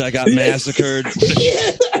crying, says I got massacred. All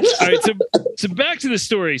right, so back to the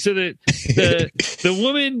story. So the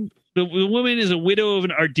woman is a widow of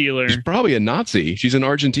an art dealer. She's probably a Nazi. She's in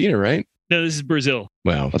Argentina, right? No, this is Brazil.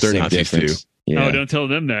 Well, they're Nazis too. Yeah. Oh, don't tell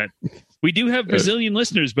them that. We do have Brazilian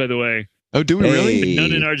listeners, by the way. Oh, do we really? But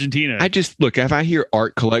none in Argentina. I just look, if I hear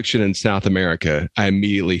art collection in South America, I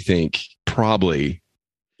immediately think probably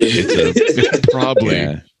it's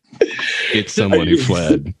someone who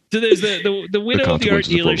fled. So there's the widow of the art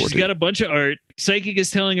dealer. She's got a bunch of art. Psychic is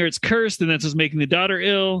telling her it's cursed, and that's what's making the daughter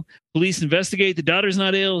ill. Police investigate. The daughter's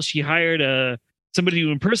not ill. She hired somebody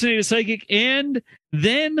to impersonate a psychic. And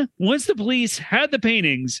then once the police had the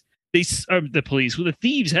paintings, the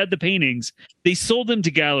thieves had the paintings, they sold them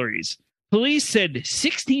to galleries. Police said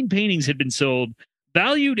 16 paintings had been sold,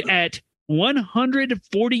 valued at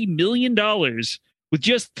 $140 million, with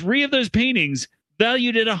just 3 of those paintings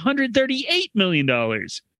valued at $138 million.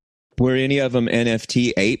 Were any of them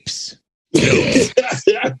NFT apes? The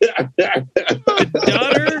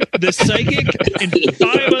daughter, the psychic, and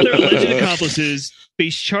 5 other alleged accomplices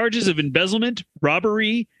face charges of embezzlement,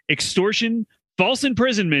 robbery, extortion, false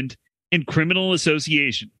imprisonment, and criminal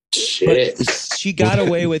association. But she got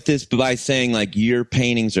away with this by saying, like, your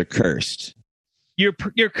paintings are cursed. Your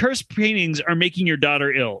cursed paintings are making your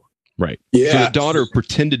daughter ill. Right. Yeah. So the daughter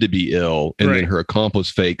pretended to be ill, and then her accomplice,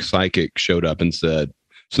 fake psychic, showed up and said,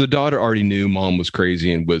 so the daughter already knew mom was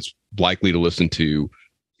crazy and was likely to listen to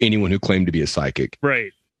anyone who claimed to be a psychic.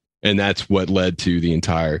 Right. And that's what led to the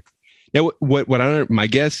entire. Now, my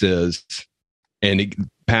guess is, and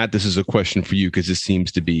Pat, this is a question for you because this seems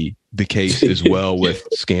to be the case as well with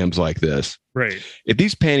scams like this. Right. If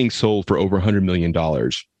these paintings sold for over $100 million,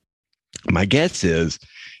 my guess is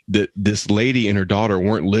that this lady and her daughter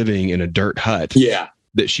weren't living in a dirt hut. Yeah.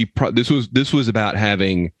 That this was about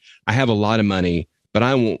having, I have a lot of money, but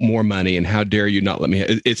I want more money, and how dare you not let me?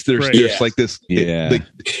 There's like this. Yeah,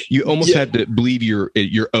 you almost have to believe you're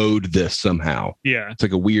owed this somehow. Yeah, it's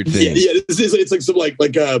like a weird thing. Yeah, it's like some like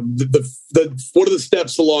the one of the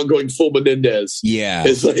steps along going full Menendez. Yeah,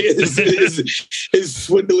 is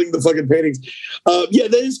swindling the fucking paintings. Yeah,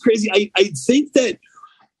 that is crazy. I think that.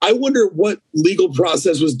 I wonder what legal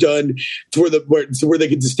process was done to where they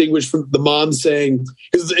could distinguish from the mom saying,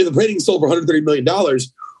 because the painting sold for $130 million.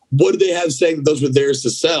 What do they have saying that those were theirs to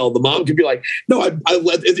sell? The mom could be like, no, I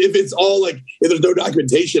let, if it's all like, if there's no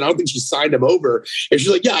documentation, I don't think she signed them over. And she's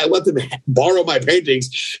like, yeah, I let them borrow my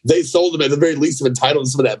paintings. They sold them at the very least of entitled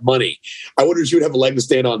to some of that money. I wonder if she would have a leg to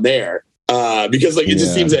stand on there. Because like, it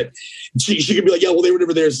just seems that she could be like, yeah, well, they were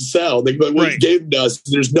never theirs to sell. They could be like, well, you gave them to us.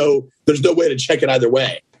 There's no way to check it either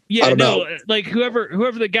way. Yeah, no, like whoever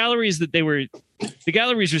the galleries the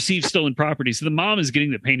galleries received stolen property, so the mom is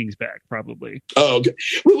getting the paintings back, probably. Oh, okay.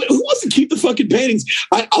 Who wants to keep the fucking paintings?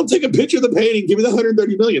 I'll take a picture of the painting. Give me the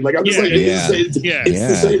 $130 million. Like I'm just it's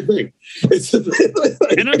the same thing. It's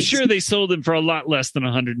and I'm sure they sold them for a lot less than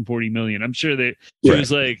 $140 million. I'm sure it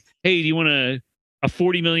was like, hey, do you want a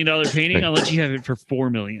 $40 million painting? I'll let you have it for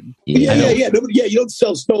 $4 million. Yeah. You don't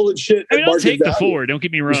sell stolen shit. I mean, I'll take the 4. Don't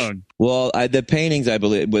get me wrong. Well, the paintings, I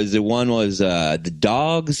believe, was the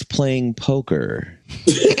dogs playing poker.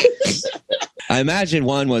 I imagine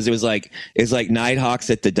one was it's like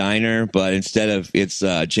Nighthawks at the diner, but instead of it's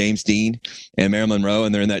James Dean and Marilyn Monroe,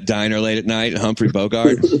 and they're in that diner late at night. Humphrey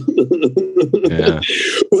Bogart. Yeah.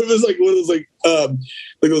 What if it's like one of those like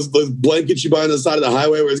those blankets you buy on the side of the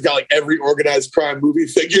highway where it's got like every organized crime movie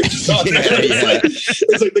figure on there.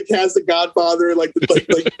 It's like the cast of Godfather and like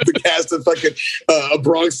the cast of fucking A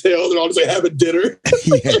Bronx Tale. They're all just like having dinner.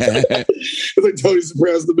 It's like Tony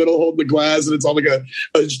Soprano's in the middle holding the glass, and it's on like a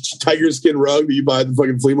tiger skin rug that you buy at the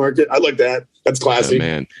fucking flea market. I like that. That's classy. Oh,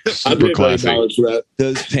 man. Super classy. For that.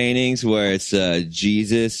 Those paintings where it's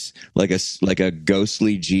Jesus, like a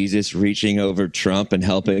ghostly Jesus reaching over Trump and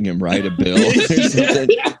helping him write a bill or something.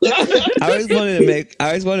 I always wanted to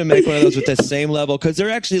make one of those with the same level, because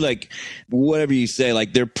they're actually like, whatever you say,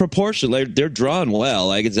 like they're proportional. They're drawn well.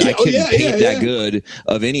 Like I couldn't paint that good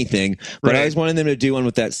of anything, but I always wanted them to do one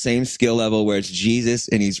with that same skill level where it's Jesus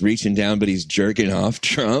and he's reaching down, but he's jerking off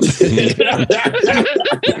Trump.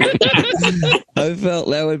 I felt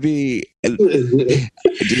that would be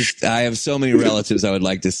I have so many relatives I would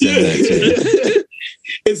like to send that to.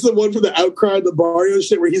 It's the one from the Outcry in the Barrio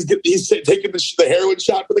shit where he's taking the heroin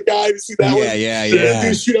shot for the guy. You see that one? Yeah.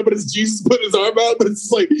 Dude shoot up and it's Jesus putting his arm out, but it's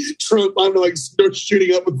just like Trump, I don't know, like starts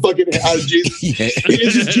shooting up with fucking Jesus. Yeah.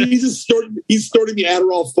 It's just Jesus he's snorting the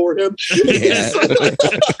Adderall for him. Yeah.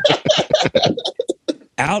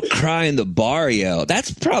 Outcry in the Barrio.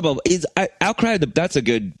 That's probably Outcry. That's a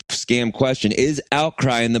good scam question. Is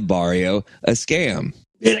Outcry in the Barrio a scam?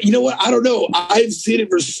 Man, you know what? I don't know. I've seen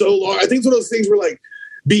it for so long. I think it's one of those things where like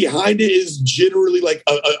behind it is generally like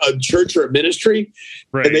a church or a ministry,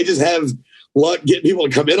 right. And they just have luck getting people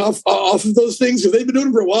to come in off of those things because they've been doing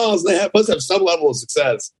it for a while, so they must have some level of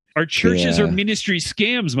success. Our churches are ministry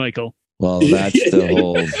scams, Michael. Well, that's the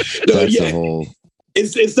whole. The whole.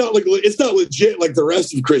 It's not legit like the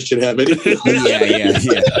rest of Christian heaven. Yeah.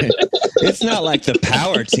 It's not like the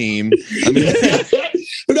power team. I mean,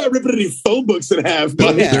 they're not ripping any phone books in half.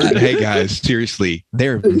 But hey guys, seriously,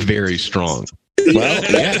 they're very strong. Well,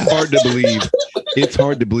 it's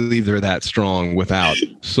hard to believe they're that strong without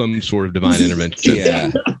some sort of divine intervention.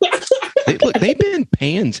 Yeah. They've been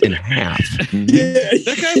pans in half. Mm-hmm. Yeah,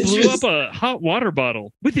 that guy blew up a hot water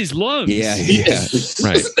bottle with his lungs. Yeah.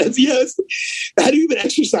 Right. Yes. How do you even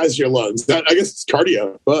exercise your lungs? I guess it's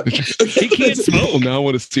cardio. But he can't smoke. Well, now I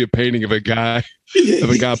want to see a painting of a guy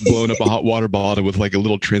blowing up a hot water bottle with like a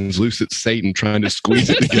little translucent Satan trying to squeeze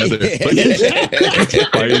it together.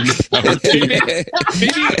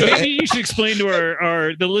 Maybe you should explain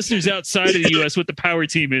to the listeners outside of the U.S. what the power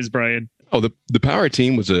team is, Brian. Oh, the power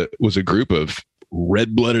team was a group of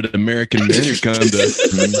red-blooded American men who come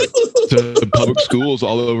to public schools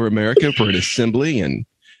all over America for an assembly and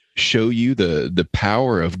show you the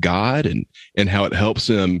power of God and how it helps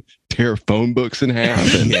them tear phone books in half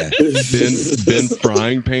and bend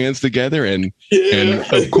frying pans together and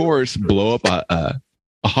of course blow up a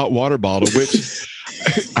hot water bottle, which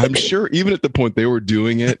I'm sure even at the point they were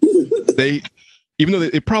doing it, even though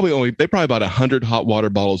they probably about 100 hot water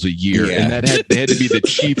bottles a year, and they had to be the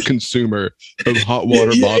chief consumer of hot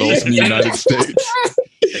water bottles in the United States.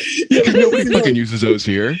 Nobody fucking uses those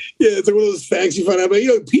here. Yeah, it's like one of those facts you find out. But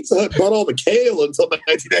Pizza Hut bought all the kale until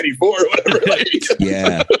 1994 or whatever.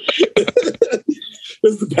 Yeah.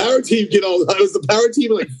 Does the power team get all? It was the power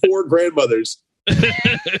team like 4 grandmothers.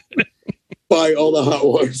 Buy all the hot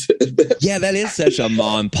waters. Yeah, that is such a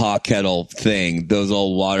mom and pop kettle thing. Those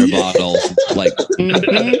old water bottles, like.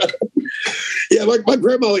 Yeah, my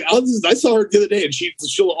grandma. Like, I saw her the other day, and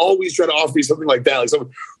she'll always try to offer me something like that, like some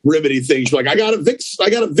remedy thing. She's like, "I got a Vicks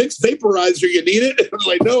vaporizer. You need it?" I'm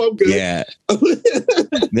like, "No, I'm good." Yeah.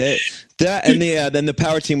 Then the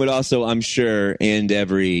power team would also, I'm sure, end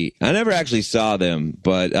every. I never actually saw them,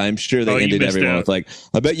 but I'm sure they ended everyone with like,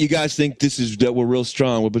 "I bet you guys think that we're real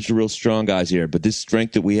strong. We're a bunch of real strong guys here, but this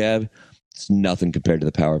strength that we have, it's nothing compared to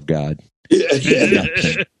the power of God." Yeah.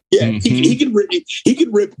 Yeah, he can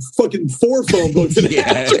rip fucking 4 phone books in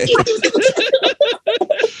half.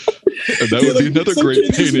 That would be another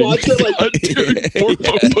great painting. 4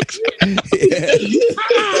 phone books.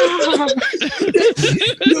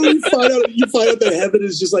 You find out that heaven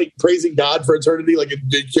is just like praising God for eternity. Like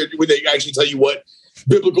when they actually tell you what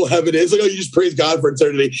biblical heaven is, like, oh, you just praise God for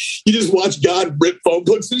eternity. You just watch God rip phone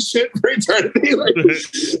books and shit for eternity. Like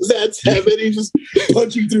that's heaven. He's just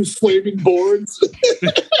punching through flaming boards.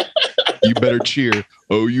 You better cheer.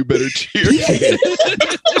 Oh, you better cheer.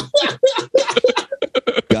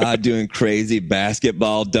 God doing crazy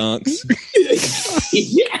basketball dunks.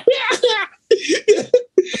 Yeah.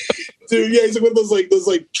 Dude, yeah, he's like one of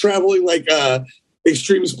those traveling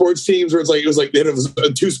extreme sports teams where it was like they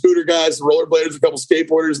had 2 scooter guys, some rollerbladers, a couple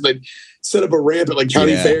skateboarders, and they set up a ramp at like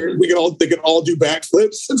county fair. They could all do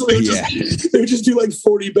backflips. And so they would just do like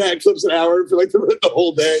 40 backflips an hour for like the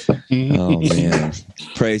whole day. Oh man,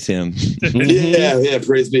 praise him. Yeah,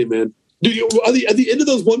 praise me, man. Dude, at the end of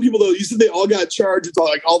those one people though, you said they all got charged with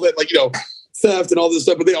all that theft and all this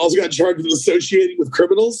stuff, but they also got charged with associating with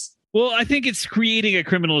criminals. Well, I think it's creating a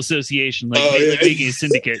criminal assssociation, making a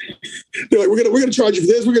syndicate. They're like, we're gonna charge you for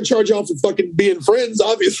this. We're gonna charge y'all for fucking being friends,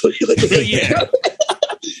 obviously. Yeah.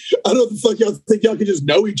 I don't know what the fuck y'all think y'all can just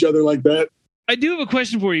know each other like that. I do have a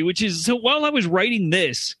question for you, which is, so while I was writing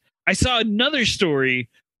this, I saw another story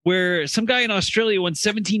where some guy in Australia won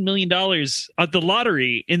 $17 million at the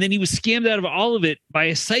lottery, and then he was scammed out of all of it by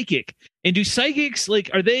a psychic. And do psychics,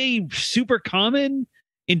 are they super common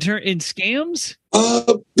in scams?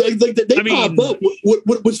 They pop up.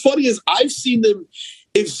 What's funny is I've seen them.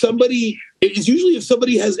 If somebody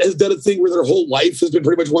has done a thing where their whole life has been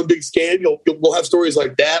pretty much one big scam, we'll have stories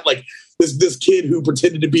like that. Like this kid who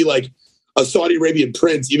pretended to be like a Saudi Arabian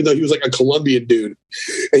prince, even though he was like a Colombian dude.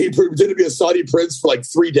 And he pretended to be a Saudi prince for like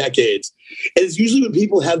 3 decades. And it's usually when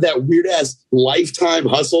people have that weird ass lifetime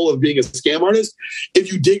hustle of being a scam artist,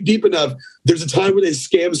 if you dig deep enough, there's a time when they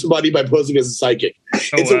scam somebody by posing as a psychic.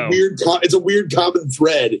 It's a weird common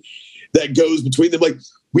thread that goes between them. Like,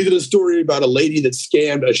 we did a story about a lady that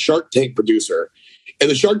scammed a Shark Tank producer. And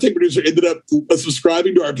the Shark Tank producer ended up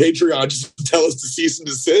subscribing to our Patreon just to tell us to cease and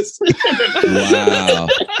desist. Wow.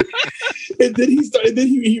 And then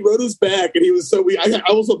he wrote us back, and he was so I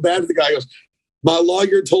was so bad for the guy. He goes, my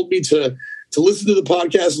lawyer told me to listen to the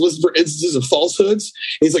podcast, listen for instances of falsehoods.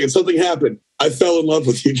 And he's like, and something happened. I fell in love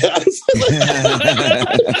with you guys.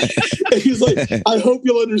 And he's like, I hope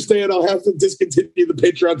you'll understand. I'll have to discontinue the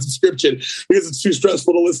Patreon subscription because it's too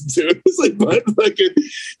stressful to listen to. It's like, but fucking,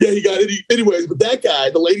 yeah, he got it. Anyways, but that guy,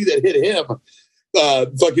 the lady that hit him,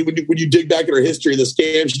 fucking when you dig back in her history, the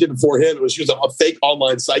scam she did before him, she was a fake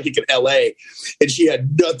online psychic in LA, and she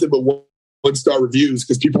had nothing but one-star reviews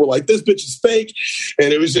because people were like, this bitch is fake.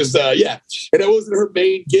 And it was just, yeah. And that wasn't her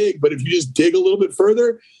main gig. But if you just dig a little bit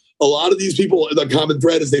further, a lot of these people, the common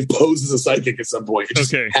thread is they've posed as a psychic at some point. It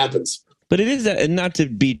just happens. But it is not to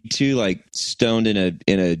be too like stoned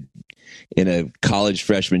in a college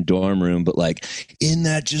freshman dorm room, but like, isn't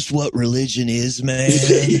that just what religion is, man?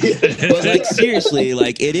 But like, seriously,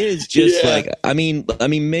 like, it is just like, I mean,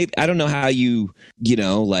 maybe, I don't know how you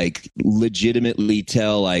like legitimately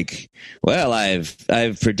tell, like, well, I've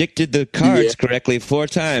predicted the cards correctly 4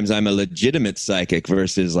 times. I'm a legitimate psychic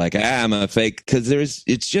versus like, I'm a fake. Cause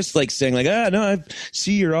it's just like saying like, no, I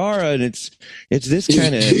see your aura and it's this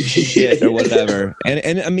kind of shit or whatever.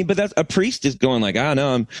 And I mean, but that's a priest is going like,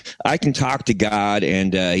 I can talk to God,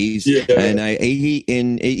 and he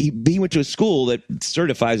went to a school that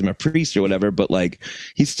certifies him a priest or whatever, but like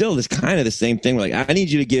he's still this kind of the same thing. Like, I need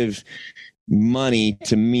you to give money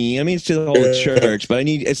to me. I mean, it's to the whole church, but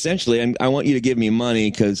I want you to give me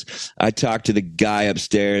money because I talked to the guy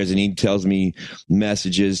upstairs and he tells me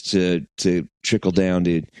messages to trickle down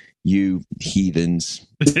to you heathens.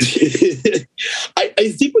 I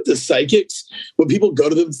think with the psychics, what people go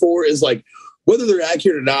to them for is like, whether they're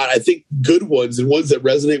accurate or not, I think good ones and ones that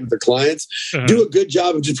resonate with their clients do a good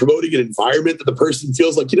job of just promoting an environment that the person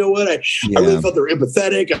feels like, you know what, I really felt they were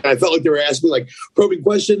empathetic. I felt like they were asking me like probing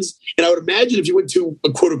questions. And I would imagine if you went to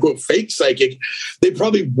a quote unquote fake psychic, they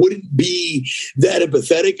probably wouldn't be that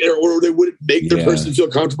empathetic, or they wouldn't make their person feel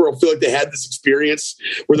comfortable or feel like they had this experience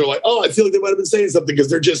where they're like, oh, I feel like they might have been saying something,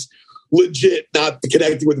 because they're just legit not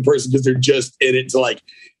connecting with the person because they're just in it to like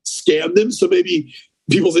scam them. So maybe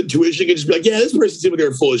people's intuition can just be like, yeah, this person seemed like they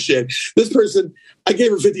were full of shit. This person, I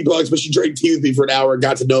gave her $50, but she drank tea with me for an hour and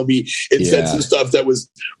got to know me and said some stuff that was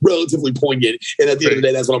relatively poignant. And at the end of the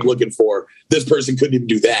day, that's what I'm looking for. This person couldn't even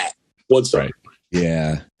do that. One star. Right.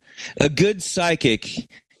 Yeah. A good psychic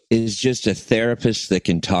is just a therapist that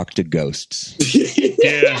can talk to ghosts.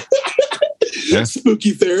 Yeah.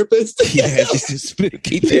 Spooky therapist. Yeah, just a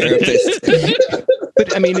spooky therapist.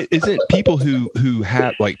 But I mean, isn't people who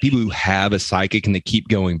have a psychic and they keep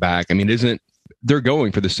going back? I mean, they're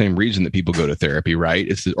going for the same reason that people go to therapy,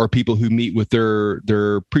 right? Or people who meet with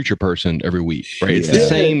their preacher person every week, right? It's the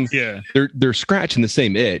same. Yeah. They're scratching the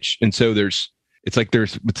same itch, and so it's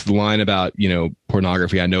the line about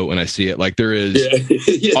pornography. I know it when I see it. Like there is,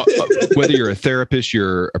 whether you're a therapist,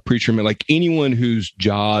 you're a preacher, like anyone whose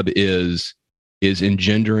job is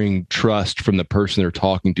engendering trust from the person they're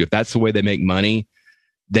talking to. If that's the way they make money,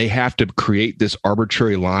 they have to create this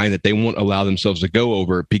arbitrary line that they won't allow themselves to go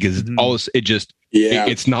over, because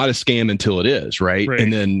it's not a scam until it is, right?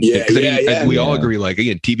 And then we all agree, like,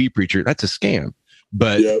 again, TV preacher, that's a scam.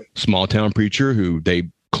 But small town preacher who they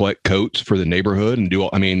collect coats for the neighborhood and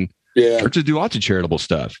churches do lots of charitable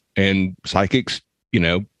stuff, and psychics,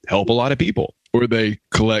 help a lot of people, or they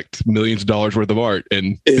collect millions of dollars worth of art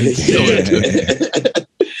and sell it.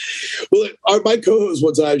 Well, my co-host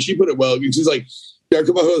one time, she put it well. She's like, our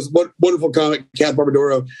co-host, wonderful comic, Kath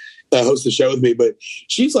Barbadoro, hosts the show with me, but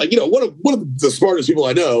she's like, one of the smartest people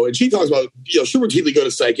I know, and she talks about, she'll routinely go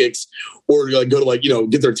to psychics or go to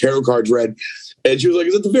get their tarot cards read, and she was like,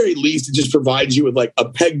 at the very least, it just provides you with like a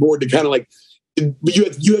pegboard to kind of like. You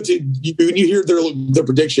have to when you hear their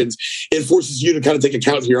predictions, it forces you to kind of take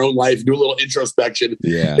account of your own life, do a little introspection,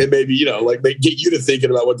 and maybe get you to thinking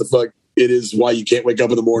about what the fuck it is, why you can't wake up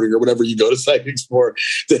in the morning or whatever you go to psychics for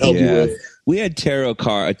to help you with. We had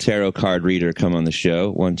a tarot card reader come on the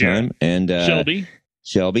show one time, and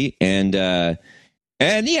Shelby,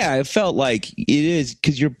 and yeah, it felt like it is,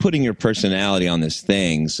 because you're putting your personality on this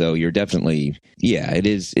thing. So you're definitely, it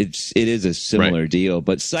is a similar deal.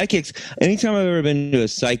 But psychics, anytime I've ever been to a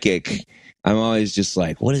psychic, I'm always just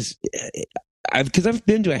like, what is? Because I've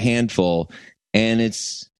been to a handful, and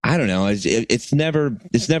I don't know. It's never.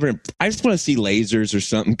 I just want to see lasers or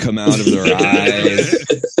something come out of their eyes.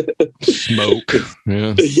 Smoke.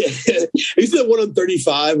 Yeah. You see that one on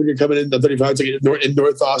 35 when you're coming in the 35. It's like in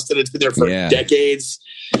North Austin. It's been there for decades.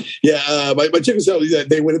 Yeah, my chick was telling me that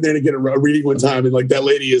they went in there to get a reading one time, and like that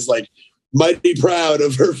lady is like mighty proud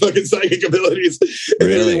of her fucking psychic abilities. And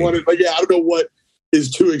really? They wanted, I don't know what is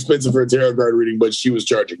too expensive for a tarot card reading, but she was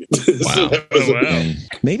charging it. Wow. Wow.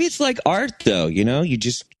 Maybe it's like art, though. You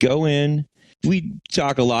just go in. We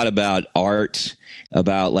talk a lot about art,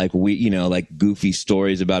 about like like goofy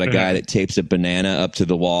stories about a guy that tapes a banana up to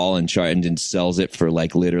the wall and sells it for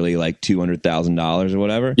like literally like $200,000 or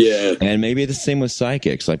whatever. Yeah. And maybe the same with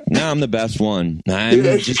psychics. Like, no, I'm the best one.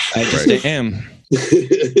 I just am.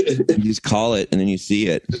 You just call it and then you see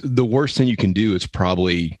it. The worst thing you can do is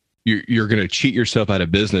probably you're going to cheat yourself out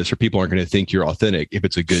of business, or people aren't going to think you're authentic if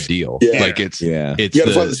it's a good deal. Yeah. Like it's you got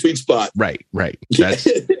to find the sweet spot. Right. That's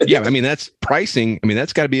I mean, that's pricing. I mean,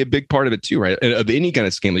 that's got to be a big part of it too, right? Of any kind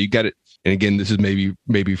of scam, you got it. And again, this is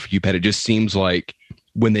maybe for you, Pat. It just seems like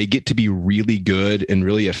when they get to be really good and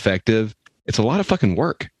really effective, it's a lot of fucking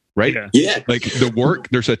work. Right? Yeah. Like the work,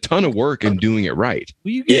 there's a ton of work in doing it right.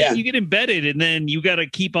 Well, you get embedded, and then you got to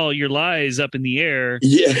keep all your lies up in the air.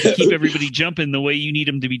 Yeah. Keep everybody jumping the way you need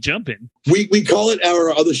them to be jumping. We call it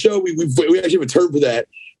our other show. We actually have a term for that.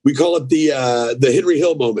 We call it the Henry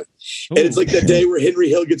Hill moment. Ooh. And it's like that day where Henry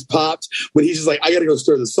Hill gets popped when he's just like, I got to go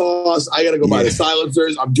stir the sauce. I got to go buy the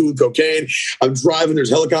silencers. I'm doing cocaine. I'm driving. There's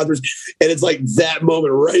helicopters. And it's like that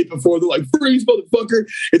moment right before they're like, freeze, motherfucker.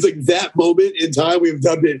 It's like that moment in time. We've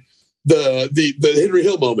dubbed it the Henry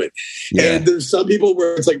Hill moment. Yeah. And there's some people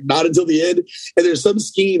where it's like not until the end. And there's some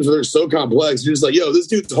schemes where they're so complex. You're just like, yo, this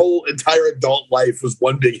dude's whole entire adult life was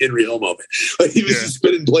one big Henry Hill moment. Like he was just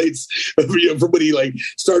spinning plates from when he like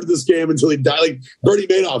started the scam until he died. Like Bernie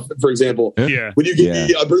Madoff, for example. Yeah. When you get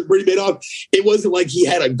Bernie Madoff, it wasn't like he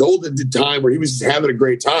had a golden time where he was just having a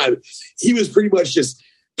great time. He was pretty much just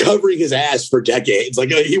covering his ass for decades. Like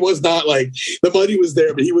he was not like the money was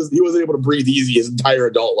there, but he wasn't able to breathe easy his entire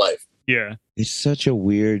adult life. Yeah. It's such a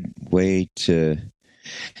weird way to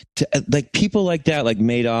like people like that, like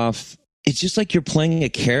Madoff. It's just like you're playing a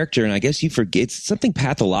character, and I guess you forget. It's something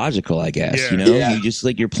pathological, I guess. Yeah. You just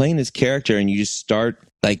like you're playing this character, and you just start.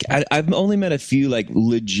 Like I've only met a few like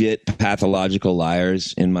legit pathological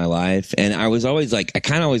liars in my life, and I was always like I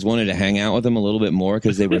kind of always wanted to hang out with them a little bit more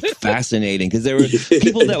because they were fascinating. Because there were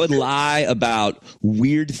people that would lie about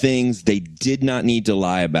weird things they did not need to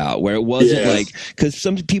lie about, where it wasn't like because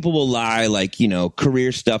some people will lie like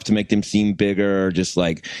career stuff to make them seem bigger, or just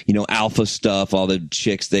like alpha stuff, all the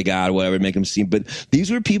chicks they got, or whatever, to make them seem. But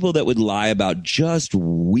these were people that would lie about just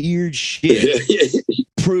weird shit.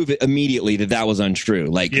 Prove it immediately that was untrue.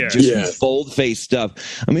 Like just bold-faced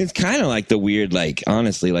stuff. I mean, it's kind of like the weird, like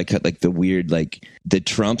honestly, like the weird, like the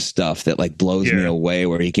Trump stuff that like blows me away,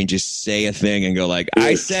 where he can just say a thing and go like,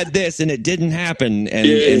 "I said this and it didn't happen,"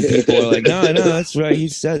 and people are like, "No, that's right, he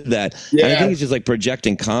said that." And I think it's just like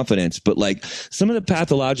projecting confidence. But like some of the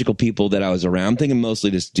pathological people that I was around, I'm thinking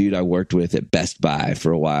mostly this dude I worked with at Best Buy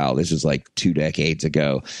for a while. This was like 2 decades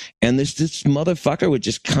ago, and this motherfucker would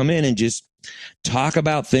just come in and just talk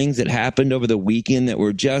about things that happened over the weekend that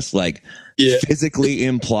were just like physically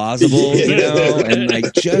implausible, and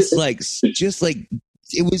like just like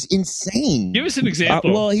it was insane. Give us an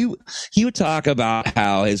example. Well, he would talk about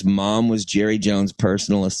how his mom was Jerry Jones'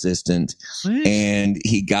 personal assistant, and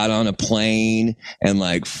he got on a plane and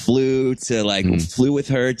like flew with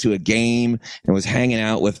her to a game and was hanging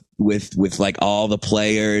out with like all the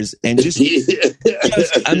players, and just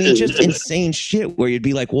insane shit where you'd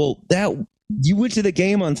be like, well, that you went to the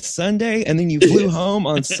game on Sunday and then you flew home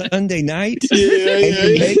on Sunday night,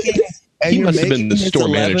 and he must have been the store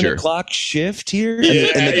manager. 11 o'clock shift here,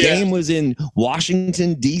 and the game was in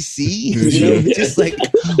Washington D.C. Just like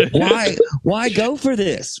why go for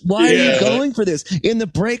this? Why are you going for this in the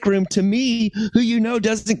break room to me, who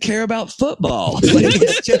doesn't care about football? Like,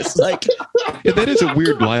 it's just like that is a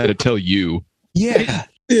weird lie to tell you. Yeah.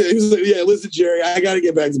 Yeah, he was like, listen, Jerry, I got to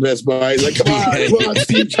get back to Best Buy. He's like, come on,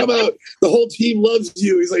 Steve, come out. The whole team loves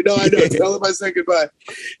you. He's like, no, I know. Tell him I said goodbye.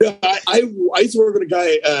 I used to work with a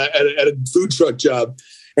guy at a food truck job,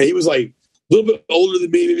 and he was like a little bit older than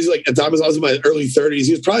me. He was like, at the time I was in my early 30s.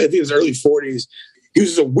 He was probably, I think, his early 40s. He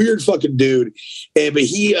was just a weird fucking dude. But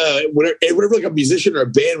he, whenever like a musician or a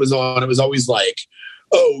band was on, it was always like,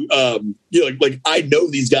 like I know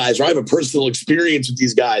these guys, or I have a personal experience with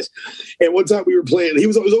these guys. And one time we were playing, it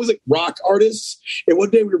was always like rock artists. And one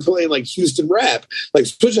day we were playing like Houston rap, like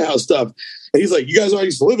Switch House stuff. And he's like, "You guys all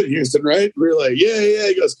used to live in Houston, right?" We were like, yeah.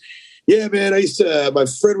 He goes, "Yeah, man, I used to, my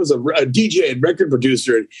friend was a DJ and record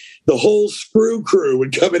producer, and the whole Screw Crew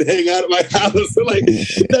would come and hang out at my house." And like,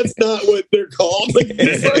 that's not what they're called. Like,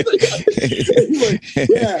 he's like,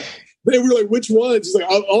 yeah. They were like, "Which ones?" He's like,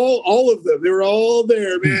 all of them. They were all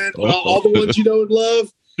there, man. All the ones you know and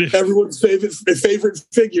love. Everyone's favorite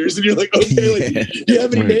figures." And you're like, "Okay, like, do you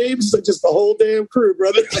have any names?" Like, "Just the whole damn crew,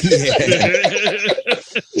 brother."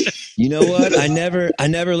 You know what? I never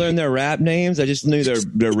learned their rap names. I just knew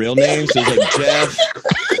their real names. So it was like Jeff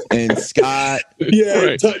and Scott.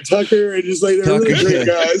 Yeah, Tucker, and just like, they're really great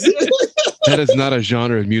guys. That is not a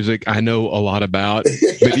genre of music I know a lot about,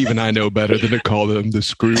 but even I know better than to call them the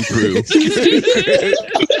Screw Crew.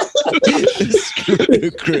 Screw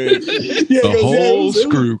Crew. Yeah, the whole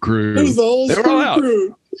Screw Crew. It was the whole Screw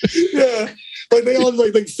Crew. Yeah. Like, they all have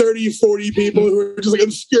like 30, 40 people who are just like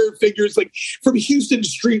obscure figures, like from Houston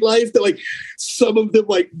street life, that like some of them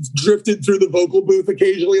like drifted through the vocal booth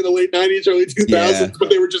occasionally in the late 90s, early 2000s, but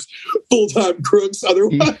they were just full-time crooks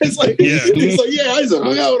otherwise. Like, he's like, "Yeah, I just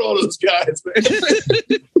hung out with all those guys,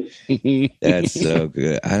 man." That's so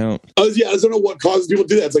good. I don't know what causes people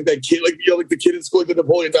to do that. It's like that kid, like, like the kid in school, like the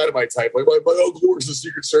Napoleon Dynamite type. Like, my uncle works in the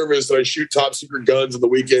Secret Service, and I shoot top secret guns on the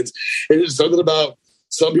weekends. And there's something about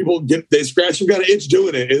some people they scratch some kind of itch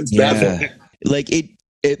doing it, and it's baffling. Like,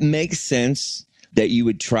 it makes sense that you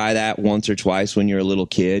would try that once or twice when you're a little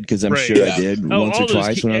kid, because I'm sure I did once or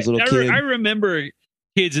twice when I was a little kid. I remember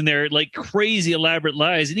kids in there like crazy elaborate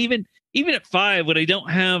lies, and even at 5, when I don't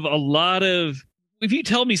have a lot of, if you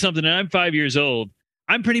tell me something and I'm 5 years old,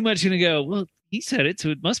 I'm pretty much going to go, "Well, he said it, so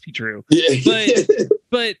it must be true." Yeah.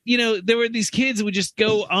 But you know, there were these kids that would just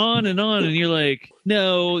go on, and you're like,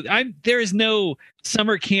 "No, there is no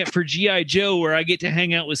summer camp for G.I. Joe where I get to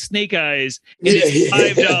hang out with Snake Eyes and it's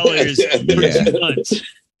 $5 for 2 months."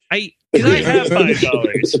 I have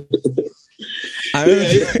 $5.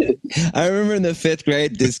 I remember in the 5th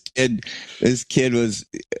grade, this kid was,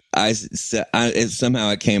 somehow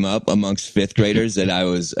it came up amongst 5th graders that I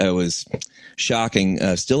was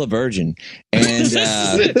shocking, still a virgin. And,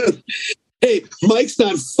 "Hey, Mike's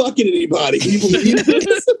not fucking anybody. Can you believe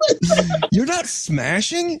this?" "You're not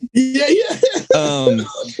smashing?" Yeah. He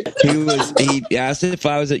asked if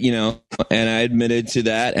I was, and I admitted to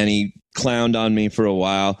that, and he clowned on me for a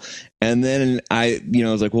while. And then I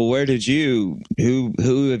was like, "Well,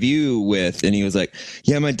 who have you with?" And he was like,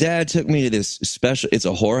 "Yeah, my dad took me to this special, it's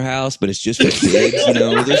a whorehouse, but it's just for kids."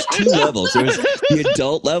 There's 2 levels. There's the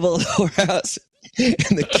adult level of the whorehouse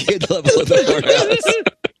and the kid level of the whorehouse.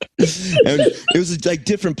 And it was like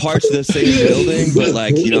different parts of the same building, but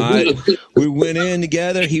like, we went in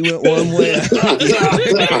together. He went one way. Yeah,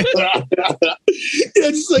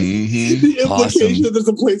 just like the implication that there's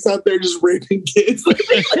a place out there just raping kids.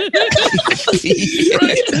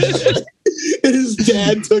 And his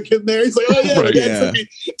dad took him there. He's like, "Oh yeah, my dad took me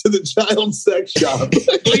to the child sex shop."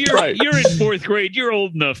 Well, you're in 4th grade. You're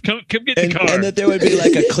old enough. Come get the car. And that there would be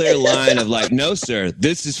like a clear line of like, "No, sir,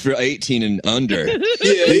 this is for 18 and under." Yeah.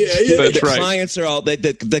 But the clients are all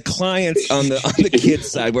the clients on the kid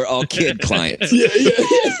side. We're all kid clients. Yeah.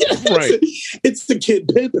 Right. It's the kid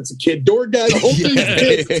pimp. It's a kid door guy. The whole thing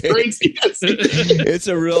is kids. It's crazy. It's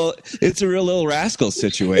a real Little Rascal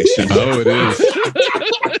situation. Oh, it is.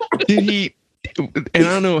 Did he? And I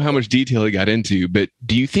don't know how much detail he got into, but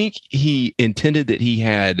do you think he intended that he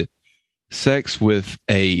had sex with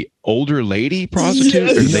a older lady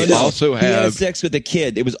prostitute, or did they also have? He had sex with a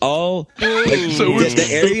kid. It was all like, so the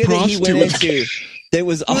area that he went into. It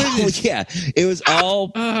was all it was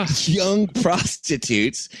all young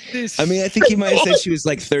prostitutes. I mean, I think he might have said she was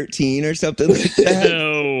like 13 or something like that.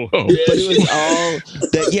 No, but it was all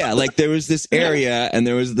that. Yeah, like there was this area, and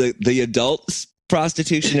there was the adult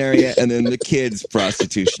prostitution area, and then the kids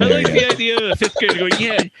prostitution area. I like the idea of a 5th grader going,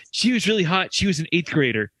 "Yeah, she was really hot. She was an 8th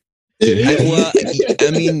grader." Well,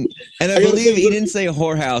 I mean, and I believe he didn't say a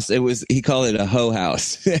whorehouse. He called it a hoe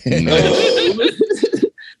house.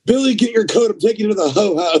 "Billy, get your coat. I'm taking you to the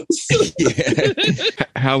hoe house."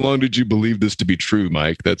 How long did you believe this to be true,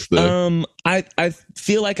 Mike? That's the. I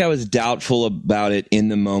feel like I was doubtful about it in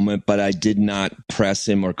the moment, but I did not press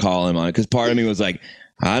him or call him on it, because part of me was like,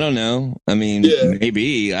 I don't know. I mean,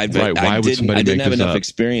 maybe. I didn't have enough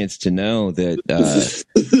experience to know that.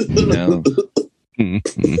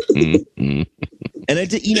 And I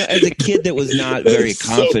did, as a kid that was not very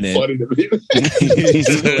confident. So funny to me. It's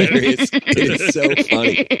hilarious. It's so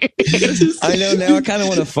funny. I know now. I kind of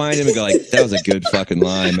want to find him and go like, that was a good fucking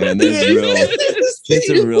line, man. This is real. It's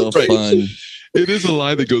a real fun. It is a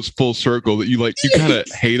line that goes full circle that you kind of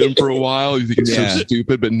hate him for a while. You think it's so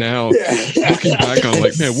stupid, but now looking back on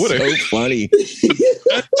like, man, what so funny.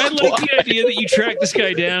 I like the idea that you track this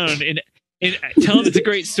guy down and tell him it's a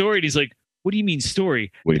great story. And he's like, what do you mean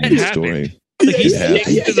story? What do you mean story? Like he's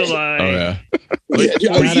sticking to the line. Oh yeah.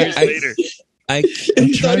 Years later.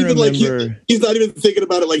 He's not even he's not even thinking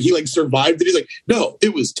about it like he survived it. He's like, no,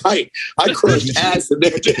 it was tight. I crushed ass in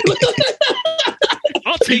there.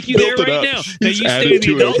 I'll take you there right now. Now you stay in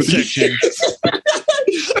the adult section.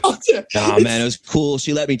 Oh man, it was cool.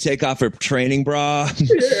 She let me take off her training bra.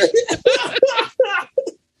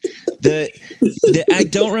 I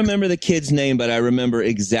don't remember the kid's name, but I remember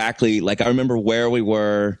exactly. I remember where we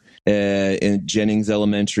were in Jennings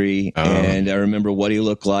Elementary, and I remember what he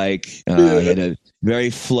looked like. He had a very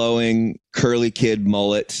flowing, curly kid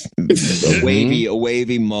mullet, a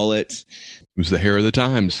wavy mullet. It was the hair of the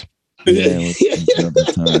times. Yeah, it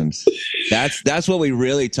was times. That's what we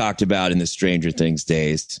really talked about in the Stranger Things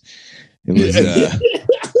days. It was.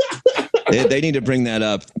 They need to bring that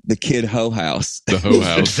up. The kid hoe house. The hoe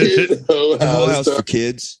house. The hoe house for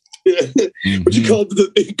kids. What you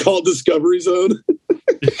call Discovery Zone?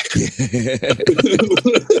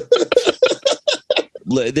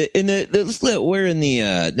 We're in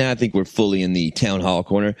the now. I think we're fully in the town hall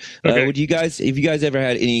corner. Okay. Have you guys ever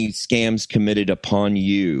had any scams committed upon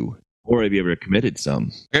you, or have you ever committed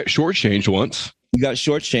some? I got shortchanged once. You got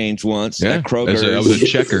shortchanged once Yeah, at Kroger. I was a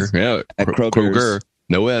checker. Yeah, at Kroger.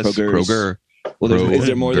 No S. Kroger. Well, is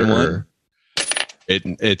there more than one?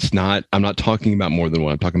 It's not. I'm not talking about more than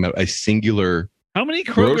one. I'm talking about a singular. How many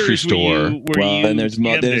Krogers grocery store? And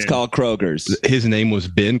there's called Kroger's. His name was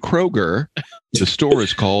Ben Kroger. The store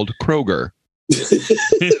is called Kroger.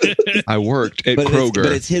 I worked at Kroger.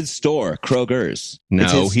 But it's his store, Kroger's.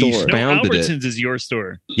 No, he founded it. Albertsons is your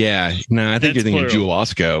store. Yeah. No, I think you're thinking Jewel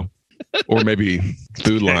Osco or maybe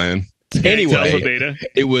Food Lion. Anyway,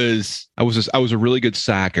 it was I was a really good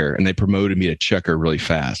sacker, and they promoted me to checker really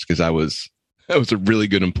fast because I was a really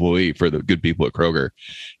good employee for the good people at Kroger.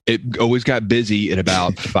 It always got busy at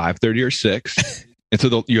about 5:30 or 6. And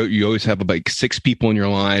so you always have like 6 people in your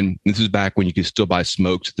line. This is back when you could still buy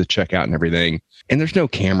smokes at the checkout and everything. And there's no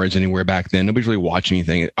cameras anywhere back then. Nobody's really watching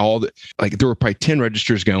anything. There were probably 10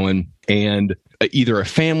 registers going, and either a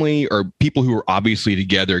family or people who were obviously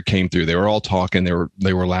together came through. They were all talking. They were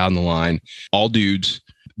loud in the line. All dudes.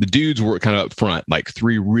 The dudes were kind of up front, like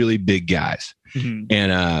 3 really big guys,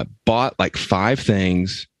 and bought like 5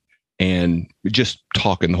 things. And just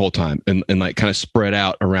talking the whole time, and like kind of spread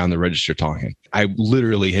out around the register talking. I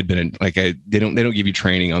literally had been in they don't give you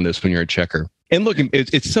training on this when you're a checker. And look,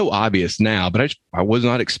 it's so obvious now, but I was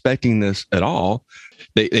not expecting this at all.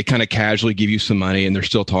 They kind of casually give you some money, and they're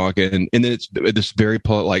still talking, and then it's this very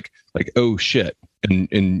like oh shit,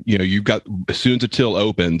 and you've got, as soon as the till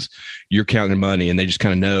opens, you're counting money, and they just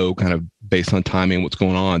kind of know, kind of based on timing, what's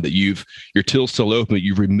going on, that your till's still open, but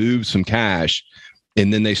you've removed some cash.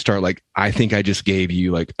 And then they start like, I think I just gave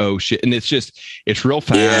you like, oh shit. And it's real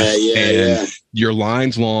fast, and your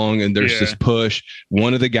line's long, and there's this push.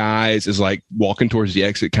 One of the guys is like walking towards the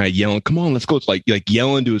exit, kind of yelling, come on, let's go. It's like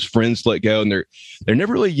yelling to his friends to let go. And they're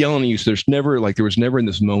never really yelling at you. So there was never in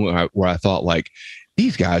this moment where I thought like,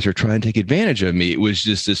 these guys are trying to take advantage of me. It was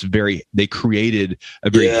just they created a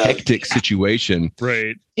very hectic situation.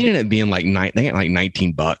 Right. It ended up being like they got like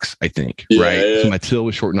 $19, I think. Right. Yeah. So my till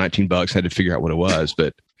was short $19. I had to figure out what it was.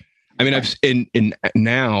 But I mean,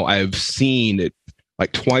 now I've seen it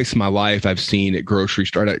like twice in my life. I've seen at grocery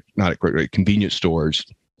store, not at convenience stores,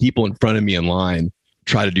 people in front of me in line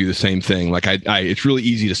try to do the same thing. Like it's really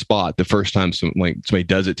easy to spot the first time somebody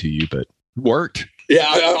does it to you, but it worked. Yeah,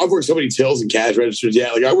 I've worked so many tills and cash registers.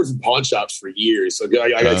 Yeah, like I worked in pawn shops for years. So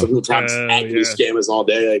I got some people trying to scam us all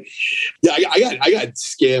day. Like, I got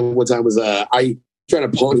scammed one time. I trying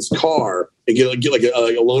to pawn his car and get like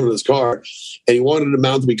a loan on his car, and he wanted an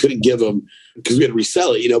amount that we couldn't give him because we had to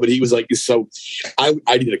resell it, But he was like, so I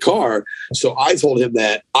needed a car, so I told him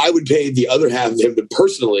that I would pay the other half of him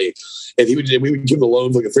personally. And we would give him a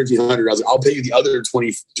loan for like $1,300. I was like, I'll pay you the other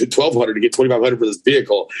 $1,200 to get $2,500 for this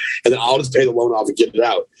vehicle, and then I'll just pay the loan off and get it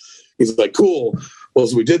out. He's like, cool. Well,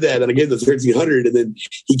 so we did that, and I gave him the $1,300, and then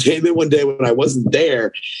he came in one day when I wasn't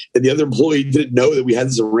there, and the other employee didn't know that we had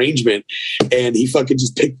this arrangement, and he fucking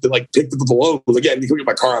just picked up the loan. I was like, yeah, you can get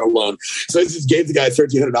my car on a loan. So I just gave the guy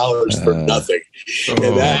 $1,300 for nothing,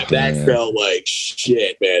 and that felt like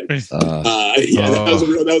shit, man. It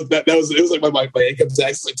was like my income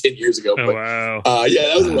tax like 10 years ago. Oh, but, wow.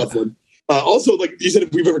 that was a rough one. Also, like you said,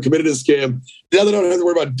 if we've ever committed a scam, now that I don't have to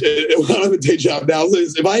worry about, I don't have a day job now.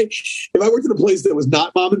 If I worked in a place that was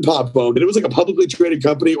not mom and pop owned, and it was like a publicly traded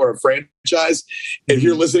company or a franchise, and if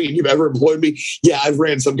you're listening and you've ever employed me, yeah, I've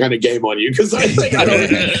ran some kind of game on you because I think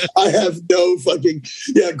I have no fucking,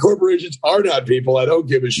 corporations are not people. I don't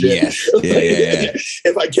give a shit. Yes. Yeah.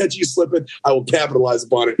 If I catch you slipping, I will capitalize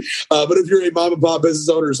upon it. But if you're a mom and pop business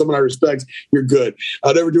owner or someone I respect, you're good.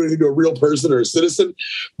 I'll never do anything to a real person or a citizen.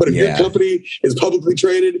 But if your company is publicly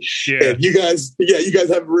traded and you guys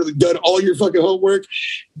haven't really done all your fucking homework,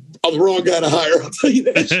 I'm the wrong guy to hire. I'll tell you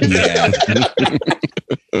that.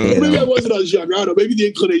 Maybe I wasn't when I was younger. I don't know. Maybe the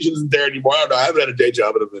inclination isn't there anymore. I don't know. I haven't had a day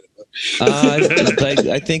job in a minute.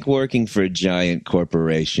 I think working for a giant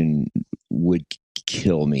corporation would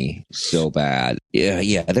kill me so bad.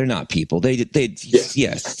 Yeah, they're not people. They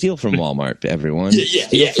steal from Walmart, everyone.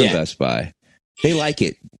 Steal from Best Buy. They like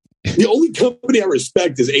it. The only company I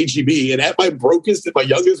respect is HEB. And at my brokest and my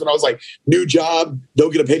youngest, when I was like, new job,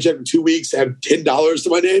 don't get a paycheck for 2 weeks, have $10 to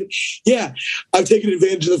my name. Yeah, I've taken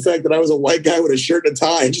advantage of the fact that I was a white guy with a shirt and a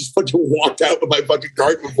tie and just fucking walked out with my fucking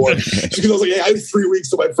card before. Just because I was like, hey, I have 3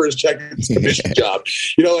 weeks to my first check in this commission job.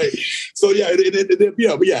 You know, like, so yeah,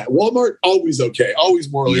 but yeah, Walmart, always okay. Always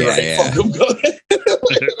morally right. Fuck them. Go ahead.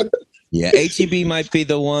 Yeah, HEB might be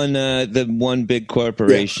the one big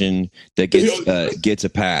corporation that gets a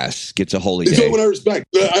pass, gets a holy day. It's the one I respect.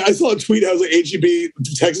 I saw a tweet. I was like, HEB,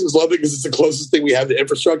 Texans love it because it's the closest thing we have to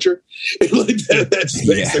infrastructure. Like that just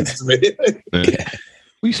makes sense to me. Well,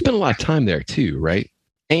 you spent a lot of time there too, right?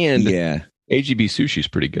 And HEB sushi is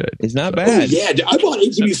pretty good. It's not bad. Oh, yeah, I bought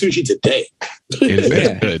HEB sushi today.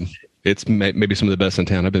 It's good. It's maybe some of the best in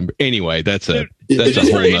town. Anyway, that's a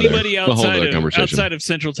whole other conversation. Outside of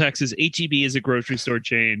Central Texas, HEB is a grocery store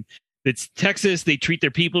chain. It's Texas. They treat their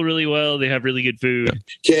people really well. They have really good food.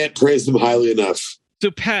 Can't praise them highly enough. So,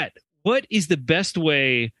 Pat, what is the best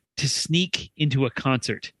way to sneak into a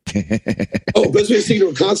concert? Best way to sneak into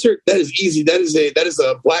a concert? That is easy. That is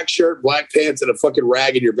a black shirt, black pants, and a fucking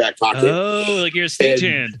rag in your back pocket. Oh, like you're a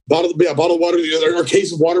stagehand. Bottle of water, or a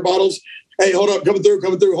case of water bottles. Hey, hold up, coming through.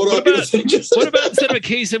 Hold on. What about instead of a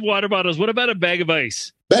case of water bottles? What about a bag of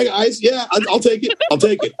ice? Bag of ice? Yeah, I'll take it.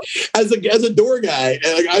 As a door guy,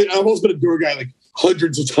 and I've almost been a door guy like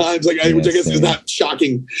hundreds of times, which I guess is not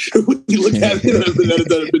shocking when you look at it.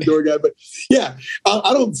 I've been door guy, but yeah,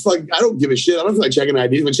 I don't give a shit. I don't feel like checking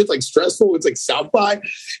IDs. When shit's like stressful, it's like South by,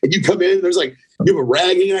 and you come in, there's like you have a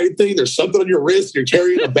rag and everything. There's something on your wrist. You're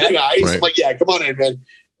carrying a bag of ice. Right. I'm like, yeah, come on in, man.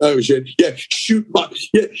 Oh shit! Yeah,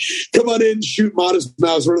 come on in, shoot Modest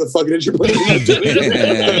Mouse. Where the fuck is your plan?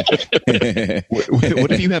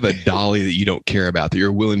 What if you have a dolly that you don't care about that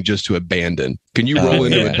you're willing just to abandon? Can you roll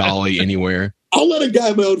into a dolly anywhere? I'll let a guy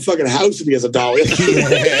in my own fucking house if he has a dolly.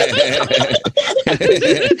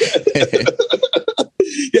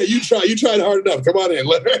 Yeah, you tried hard enough. Come on in.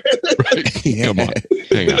 Right. Come on.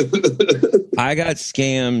 Hang on. I got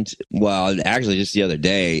scammed. Well, actually, just the other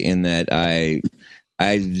day, in that I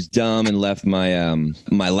was dumb and left my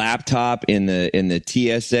my laptop in the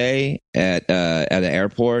TSA at the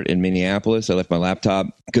airport in Minneapolis. I left my laptop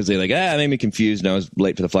because they it made me confused and I was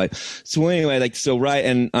late for the flight. So anyway,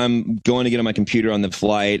 and I'm going to get on my computer on the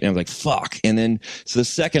flight and I was like, fuck. And then so the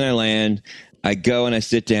second I land, I go and I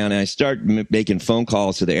sit down and I start making phone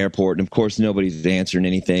calls to the airport. And of course, nobody's answering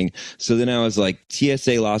anything. So then I was like,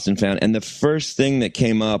 TSA lost and found. And the first thing that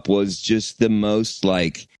came up was just the most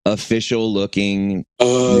official looking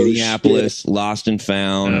Minneapolis lost and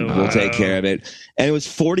found. We'll take care of it. And it was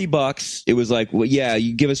 $40. It was like, well, yeah,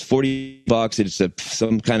 you give us $40. It's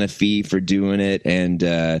some kind of fee for doing it.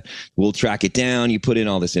 And we'll track it down. You put in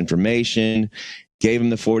all this information, gave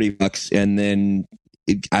him the $40. And then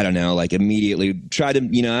I don't know, immediately tried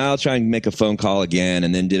to, I'll try and make a phone call again,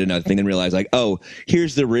 and then did another thing and realized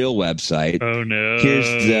here's the real website. Oh no.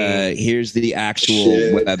 Here's the actual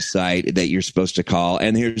website that you're supposed to call.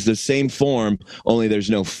 And here's the same form, only there's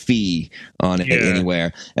no fee on it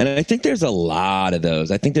anywhere. And I think there's a lot of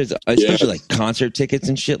those. I think there's especially concert tickets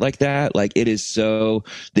and shit like that. It is so,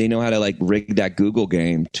 they know how to rig that Google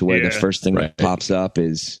game to where the first thing that pops up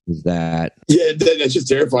is that. Yeah, that's just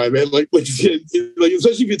terrifying, man.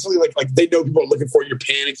 Especially if it's something like they know people are looking for it, you're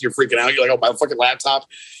panicked, you're freaking out, you're like, oh, my fucking laptop.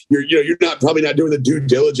 You're probably not doing the due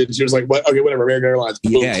diligence. You're just like, what? Okay, whatever. American Airlines.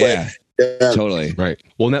 Yeah, totally. Right.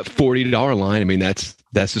 Well, in that $40 line, I mean, that's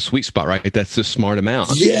the sweet spot, right? That's the smart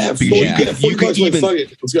amount. Yeah, you could even,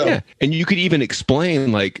 let's go. Yeah, and you could even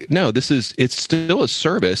explain no, it's still a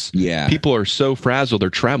service. Yeah, people are so frazzled, they're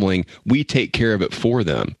traveling. We take care of it for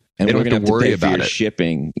them. And they we're don't have to worry about it.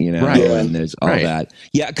 Shipping, right. And there's all that.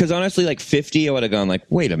 Yeah, because honestly, 50, I would have gone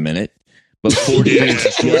wait a minute. But 40 is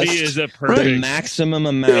just 40 is a the perfect. maximum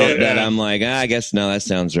amount that I'm like, I guess no, that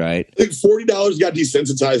sounds right. Like $40 got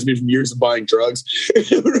desensitized me from years of buying drugs.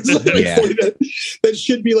 Yeah. That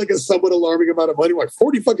should be like a somewhat alarming amount of money. Like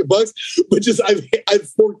 40 fucking bucks, but just I've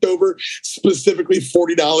forked over specifically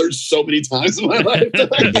 $40 so many times in my life.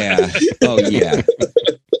 Yeah. Oh yeah.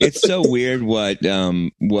 It's so weird what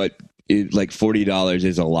like $40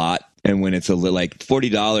 is a lot. And when it's like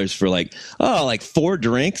 $40 for like 4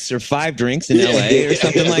 drinks or 5 drinks in LA or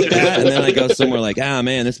something like that. And then I go somewhere like,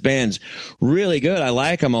 man, this band's really good. I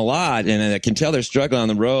like them a lot. And I can tell they're struggling on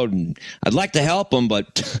the road and I'd like to help them,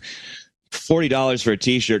 but $40 for a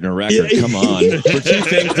t-shirt and a record. Come on. For 2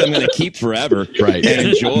 things I'm going to keep forever. Right. And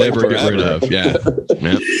enjoy Never forever. get rid of. Yeah.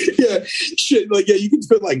 Yeah. Shit. Like, you can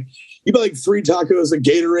spend you buy like 3 tacos, a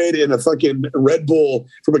Gatorade, and a fucking Red Bull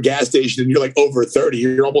from a gas station, and you're like over 30.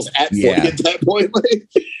 You're almost at 40 at that point. Like,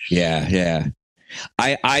 yeah.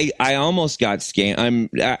 I almost got scammed.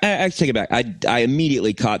 I take it back. I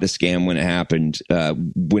immediately caught the scam when it happened.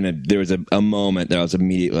 When there was a moment that I was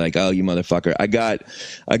immediately like, "Oh, you motherfucker!" I got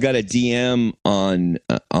a DM on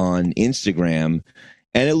Instagram.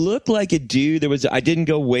 And it looked like a dude. I didn't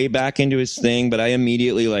go way back into his thing, but I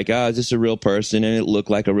immediately like, is this a real person? And it looked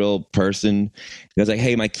like a real person. I was like,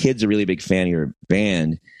 hey, my kid's a really big fan of your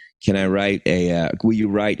band. Can I will you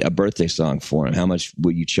write a birthday song for him? How much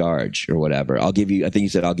will you charge or whatever? I think you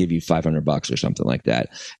said I'll give you $500 or something like that.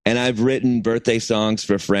 And I've written birthday songs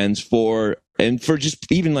for friends and for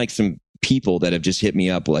just even like some people that have just hit me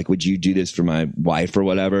up. Like, would you do this for my wife or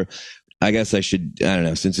whatever? I guess I should, I don't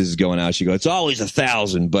know, since this is going out, I should go, it's always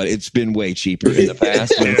 $1,000, but it's been way cheaper in the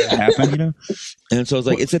past when it's happened, And so I was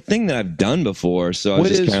like, it's a thing that I've done before. So I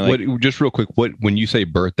was just kind of like, just real quick, when you say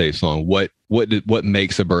birthday song, what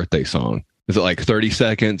makes a birthday song? Is it like 30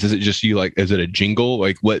 seconds? Is it just is it a jingle?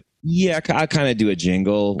 Like what? Yeah, I kind of do a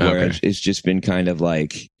jingle where it's just been kind of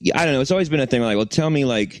like, I don't know. It's always been a thing where like, well, tell me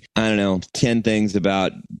like, I don't know, 10 things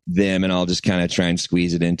about them, and I'll just kind of try and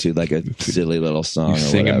squeeze it into like a silly little song.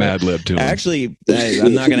 Sing a Mad Lib to him. Actually,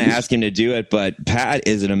 I'm not going to ask him to do it, but Pat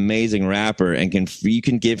is an amazing rapper, and you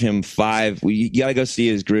can give him 5. You got to go see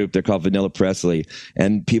his group. They're called Vanilla Presley,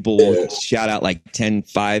 and people will shout out like 10,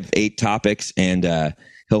 5, 8 topics, and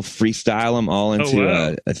he'll freestyle them all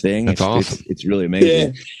into a thing. That's awesome. It's really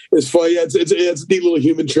amazing. Yeah, it's fun. Yeah, it's a neat little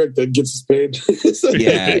human trick that gets us paid.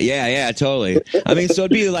 Yeah, totally. I mean, so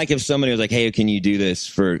it'd be like if somebody was like, "Hey, can you do this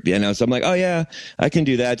for?" So I'm like, "Oh yeah, I can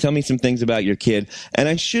do that. Tell me some things about your kid." And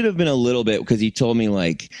I should have been a little bit, because he told me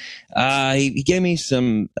like, he gave me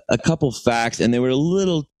a couple facts, and they were a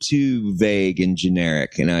little too vague and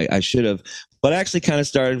generic, and I should have. But I actually kind of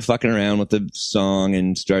started fucking around with the song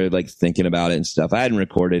and started like thinking about it and stuff. I hadn't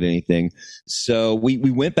recorded anything. So we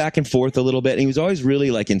went back and forth a little bit, and he was always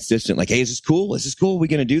really like insistent, like, hey, is this cool? Is this cool? Are we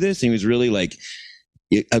going to do this? And he was really like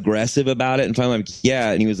aggressive about it. And finally, I'm like,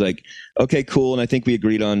 yeah. And he was like, okay, cool. And I think we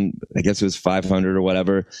agreed on, I guess it was 500 or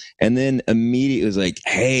whatever. And then immediately it was like,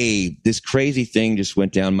 hey, this crazy thing just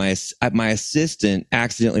went down. My assistant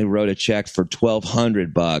accidentally wrote a check for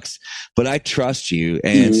 $1,200, but I trust you.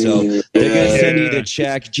 And so they're going to send you the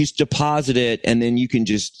check, just deposit it. And then you can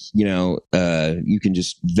just, you can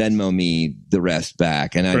just Venmo me the rest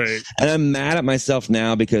back. And I'm mad at myself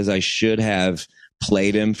now because I should have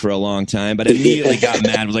played him for a long time, but I immediately got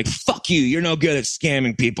mad. I was like, fuck you, you're no good at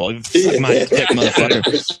scamming people. Suck my dick,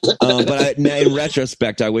 motherfucker. But in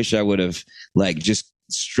retrospect, I wish I would have like just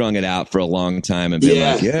strung it out for a long time and been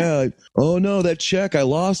like, oh no, that check, I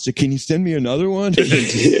lost it. Can you send me another one?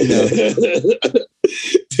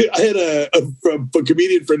 Dude, I had a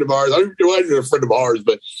comedian friend of ours. I don't know why he's a friend of ours,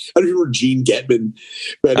 but I don't remember Gene Getman.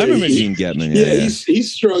 But I remember Gene Getman. Yeah. He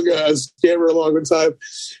strung a scammer along one time,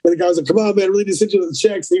 and the guy was like, "Come on, man, I really need to send you the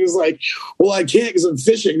checks." And he was like, "Well, I can't because I'm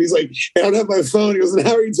fishing." And he's like, "I don't have my phone." He goes, "And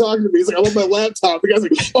how are you talking to me?" He's like, "I'm on my laptop." The guy's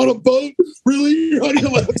like, "On a boat? Really? You're on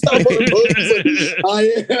your laptop on a boat?" He's like, "I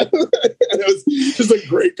am." And it was just a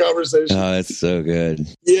great conversation. Oh, that's so good.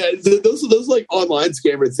 Yeah, those like online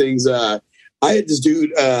scammer things. I had this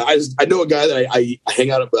dude. I know a guy that I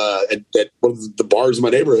hang out at one of the bars in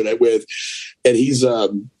my neighborhood with, and he's a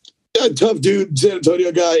tough dude, San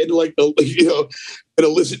Antonio guy, into like an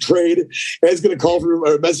illicit trade. And he's gonna call from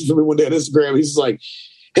or a message from me one day on Instagram. He's like,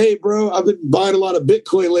 "Hey, bro, I've been buying a lot of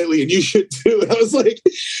Bitcoin lately, and you should too." And I was like,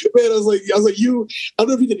 "Man, I was like, you. I don't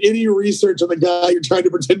know if you did any research on the guy you're trying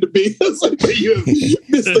to pretend to be." I was like, "But you have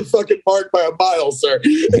missed the fucking mark by a mile, sir." And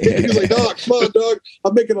he's like, "Dog, come on, dog.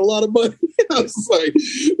 I'm making a lot of money." I was like,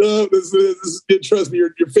 "No, this trust me,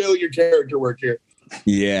 you're failing your character work here."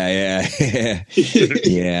 Yeah.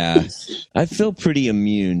 Yeah. I feel pretty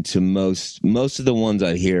immune to most of the ones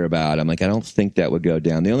I hear about. I'm like, I don't think that would go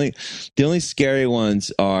down. The only scary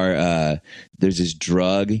ones are there's this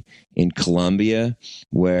drug in Colombia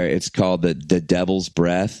where it's called the devil's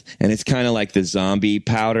breath, and it's kind of like the zombie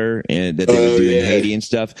powder that they would do in Haiti and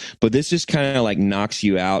stuff. But this just kind of like knocks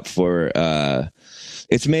you out for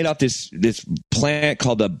it's made off this plant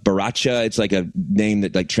called the baracha. It's like a name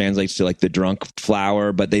that like translates to like the drunk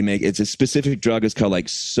flower, but it's a specific drug. It's called like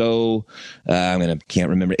can't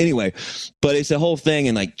remember. Anyway, but it's a whole thing,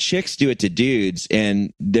 and like chicks do it to dudes,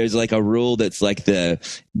 and there's like a rule that's like the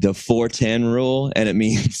 410 rule, and it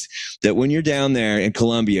means that when you're down there in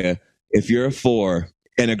Colombia, if you're a 4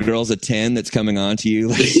 and a girl's a 10 that's coming on to you,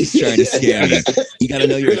 like she's trying to scam you got to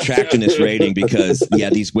know your attractiveness rating, because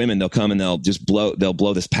these women, they'll come and they'll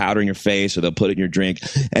blow this powder in your face, or they'll put it in your drink,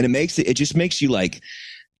 and it just makes you like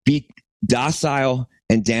be docile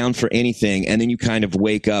and down for anything. And then you kind of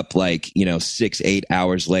wake up like, 6-8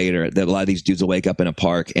 hours later. That a lot of these dudes will wake up in a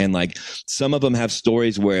park, and like some of them have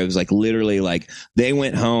stories where it was like literally like they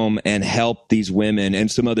went home and helped these women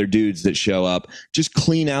and some other dudes that show up just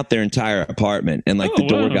clean out their entire apartment. And like the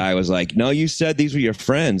door guy was like, no, you said these were your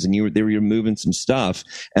friends and they were moving some stuff.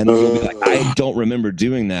 And they'll be like, I don't remember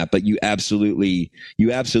doing that, but you absolutely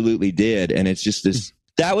did. And it's just this.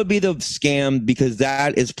 That would be the scam, because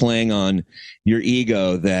that is playing on your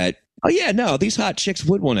ego that, these hot chicks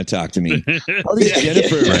would want to talk to me. All these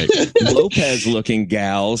Jennifer Lopez looking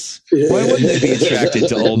gals, why wouldn't they be attracted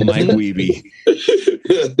to old Mike Wiebe?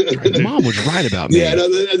 Mom was right about me. Yeah, no,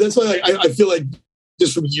 that's why I feel like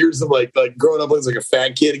just from years of like growing up as like a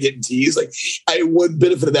fat kid and getting teased, like one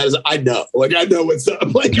benefit of that is I know what's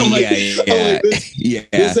up. Like this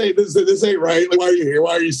ain't right. Like, why are you here?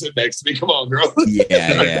 Why are you sitting next to me? Come on, girl.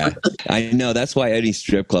 Yeah. I know. That's why any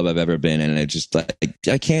strip club I've ever been in, I just like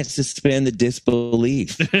I can't suspend the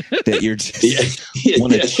disbelief that you're just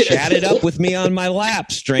want to chat it up with me on my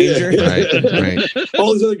lap, stranger. Right.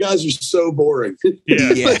 All these other guys are so boring.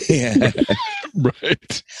 Yeah.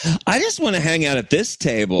 Right. I just want to hang out at this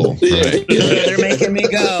table. Right. They're making me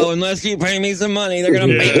go. Unless you pay me some money, they're going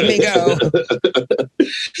to make me go.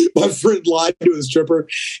 My friend lied to a stripper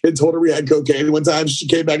and told her we had cocaine. One time she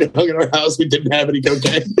came back and hung in our house. We didn't have any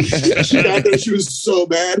cocaine. She got there. She was so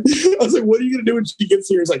mad. I was like, what are you going to do when she gets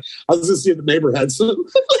here? It's like, I was going to see if the neighbor had some.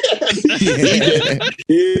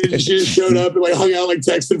 She just showed up and like hung out, like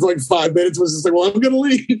texted for like 5 minutes. Was just like, well, I'm going to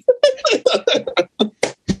leave.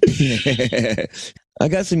 I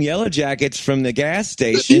got some yellow jackets from the gas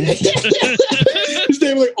station. His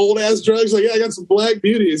name like old ass drugs. Like, I got some black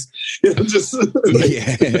beauties. I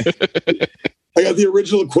got the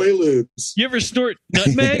original Quaaludes. You ever snort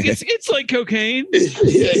nutmeg? It's like cocaine.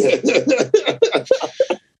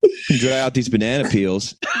 Dry out these banana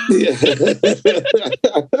peels. Do you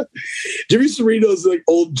ever used to read those like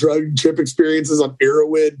old drug trip experiences on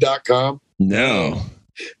Arrowhead.com? No.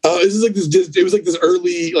 This is like this. It was like this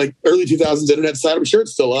early 2000s internet site. I'm sure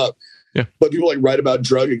it's still up. Yeah. But people like write about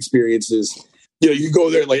drug experiences. You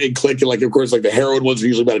go there and click, and like of course like the heroin ones are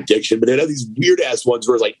usually about addiction, but they have these weird ass ones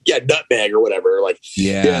where it's like nutmeg or whatever. Like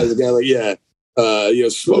the guy like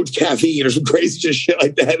smoked caffeine or some crazy just shit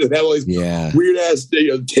like that, and have all these weird ass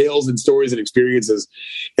tales and stories and experiences.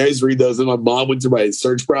 And I used to read those, and my mom went through my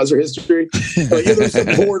search browser history. Like, there was some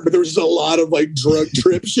porn, but there was just a lot of like drug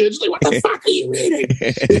trip shit. She's like, what the fuck are you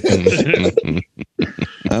reading?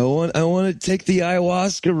 I want to take the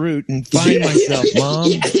ayahuasca route and find myself, Mom.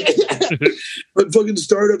 But fucking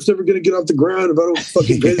startup's never going to get off the ground if I don't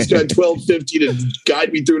fucking pay this guy $12.50 to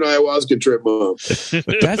guide me through an ayahuasca trip, Mom.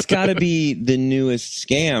 That's got to be the newest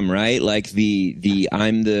scam, right? Like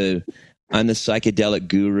I'm the psychedelic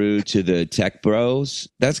guru to the tech bros.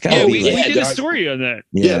 That's got to be. We did a story on that.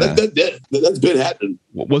 Yeah, that's been happening.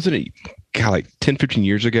 Wasn't it like 10, 15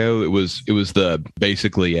 years ago? It was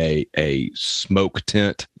basically a smoke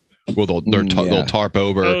tent. Well, they'll tarp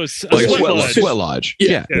over like a sweat lodge.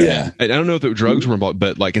 Yeah. I don't know if the drugs were involved,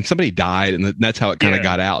 but like, and somebody died, and that's how it kind of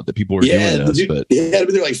got out that people were doing this. But he had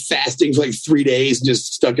been there like fasting for like 3 days,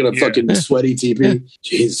 just stuck in a fucking sweaty teepee. Yeah.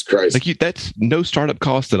 Jesus Christ! Like that's no startup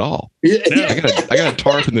cost at all. Yeah. I got a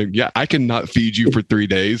tarp, and I cannot feed you for 3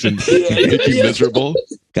 days and make you miserable.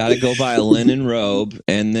 Got to go buy a linen robe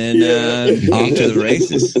and then off to the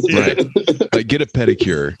races. Right. Like get a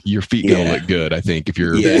pedicure. Your feet gonna look good, I think, if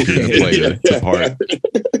you're gonna play the part.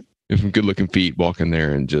 If some good looking feet walk in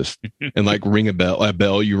there and like ring a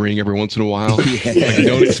bell you ring every once in a while. Like,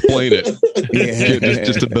 don't explain it.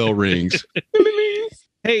 Just a bell rings.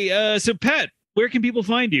 Hey, so Pat, where can people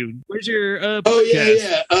find you? Where's your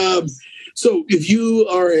podcast? So if you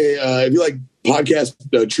are if you like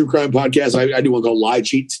podcast, true crime podcast. I do one called Lie,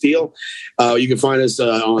 Cheat, Steal. You can find us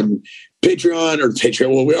on Patreon or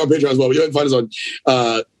Patreon. Well, we're on Patreon as well. You can find us on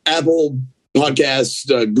Apple Podcasts,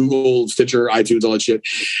 Google, Stitcher, iTunes, all that shit.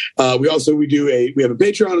 We have a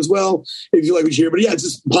Patreon as well if you like what you hear. But yeah, it's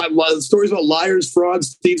just stories about liars,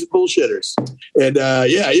 frauds, thieves, and bullshitters. And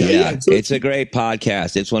yeah. It's a great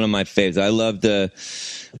podcast. It's one of my favorites. I love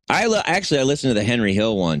I listened to the Henry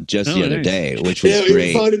Hill one just the other day, which was great.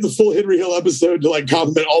 We finding the full Henry Hill episode to like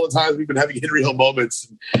compliment all the times we've been having Henry Hill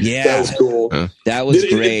moments. Yeah, that was cool. That was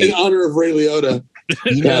great in honor of Ray Liotta.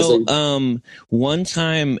 You know, one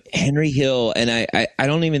time Henry Hill, and I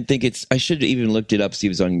don't even think I should have even looked it up, see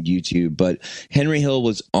if it was on YouTube, but Henry Hill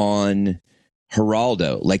was on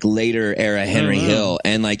Geraldo, like later era Henry Hill,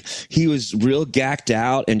 and like he was real gacked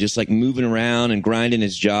out and just like moving around and grinding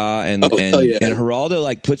his jaw, and Geraldo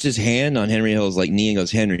like puts his hand on Henry Hill's like knee and goes,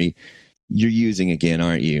 "Henry, you're using again,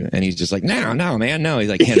 aren't you?" And he's just like, no, man, no. He's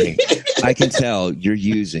like, "Henry, I can tell you're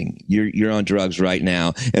using. You're on drugs right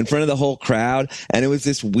now," in front of the whole crowd. And it was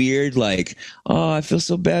this weird, like, oh, I feel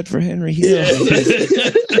so bad for Henry Hill.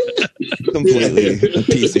 Completely a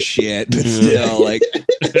piece of shit, but still, like,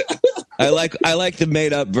 I like the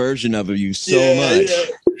made up version of you so much.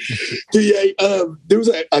 There was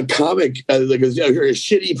a comic, like a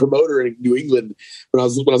shitty promoter in New England when I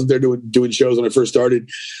was up there doing shows when I first started,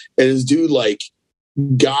 and this dude like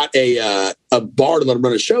got a bar to let him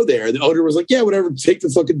run a show there, and the owner was like, "Yeah, whatever, take the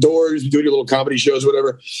fucking doors, doing your little comedy shows,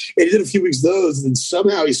 whatever." And he did a few weeks of those, and then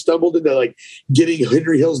somehow he stumbled into like getting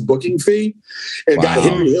Henry Hill's booking fee, and got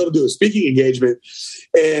Henry Hill to do a speaking engagement,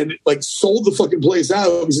 and like sold the fucking place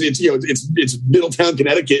out because it's Middletown,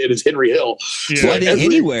 Connecticut, and it's Henry Hill. Yeah. So I think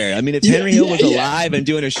anywhere. I mean, if Henry Hill was alive and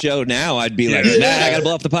doing a show now, I'd be like, "Nah, I gotta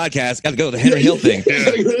blow up the podcast. Got to go to the Henry Hill thing."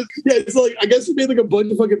 Yeah, it's like I guess he made like a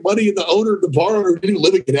bunch of fucking money, and the owner, the bar owner, didn't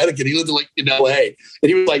live in Connecticut. He lived in LA, and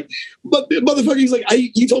he was like, "But motherfucker," he's like,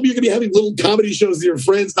 "You told me you're gonna be having little comedy shows with your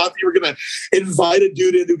friends, not that you were gonna invite a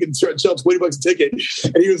dude in who can sell $20 a ticket."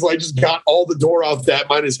 And he was like, just got all the door off that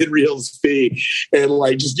minus Henry Hill's fee, and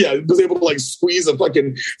like was able to like squeeze a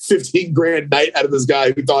fucking $15,000 night out of this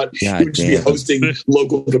guy who thought he would just be hosting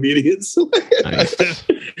local comedians. Nice.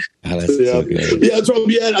 Oh, that's so good. Yeah, that's where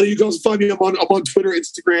I'm at. You can also find me. I'm on Twitter,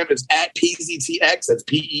 Instagram. It's at PZTX. That's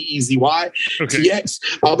PEEZY TX.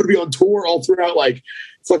 I'm gonna be on tour all throughout, like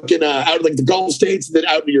fucking out like the Gulf states, and then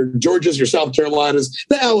out in your Georgias, your South Carolinas,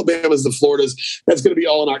 the Alabamas, the Floridas. That's gonna be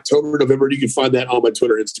all in October, November. You can find that on my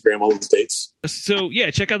Twitter, Instagram, all the states. So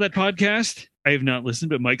yeah, check out that podcast. I have not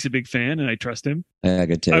listened, but Mike's a big fan, and I trust him.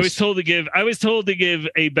 Good taste. I was told to give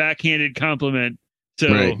a backhanded compliment.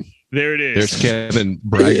 So there it is. There's Kevin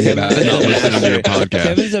bragging about it. Not listening to your podcast.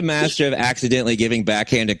 Kevin's a master of accidentally giving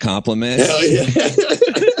backhanded compliments. Hell yeah.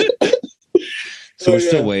 So we're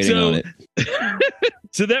still waiting on it.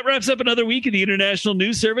 So that wraps up another week of the International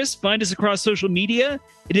News Service. Find us across social media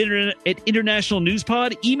at International News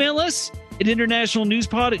Pod. Email us at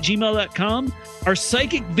internationalnewspod@gmail.com. Our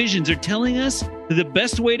psychic visions are telling us that the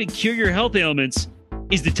best way to cure your health ailments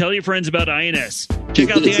is to tell your friends about INS.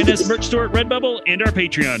 Check out the INS merch store at Redbubble and our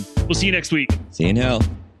Patreon. We'll see you next week. See you in hell.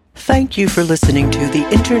 Thank you for listening to the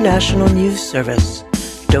International News Service.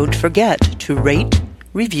 Don't forget to rate,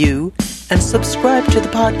 review, and subscribe to the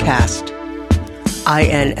podcast.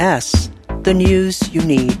 INS, the news you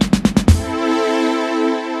need.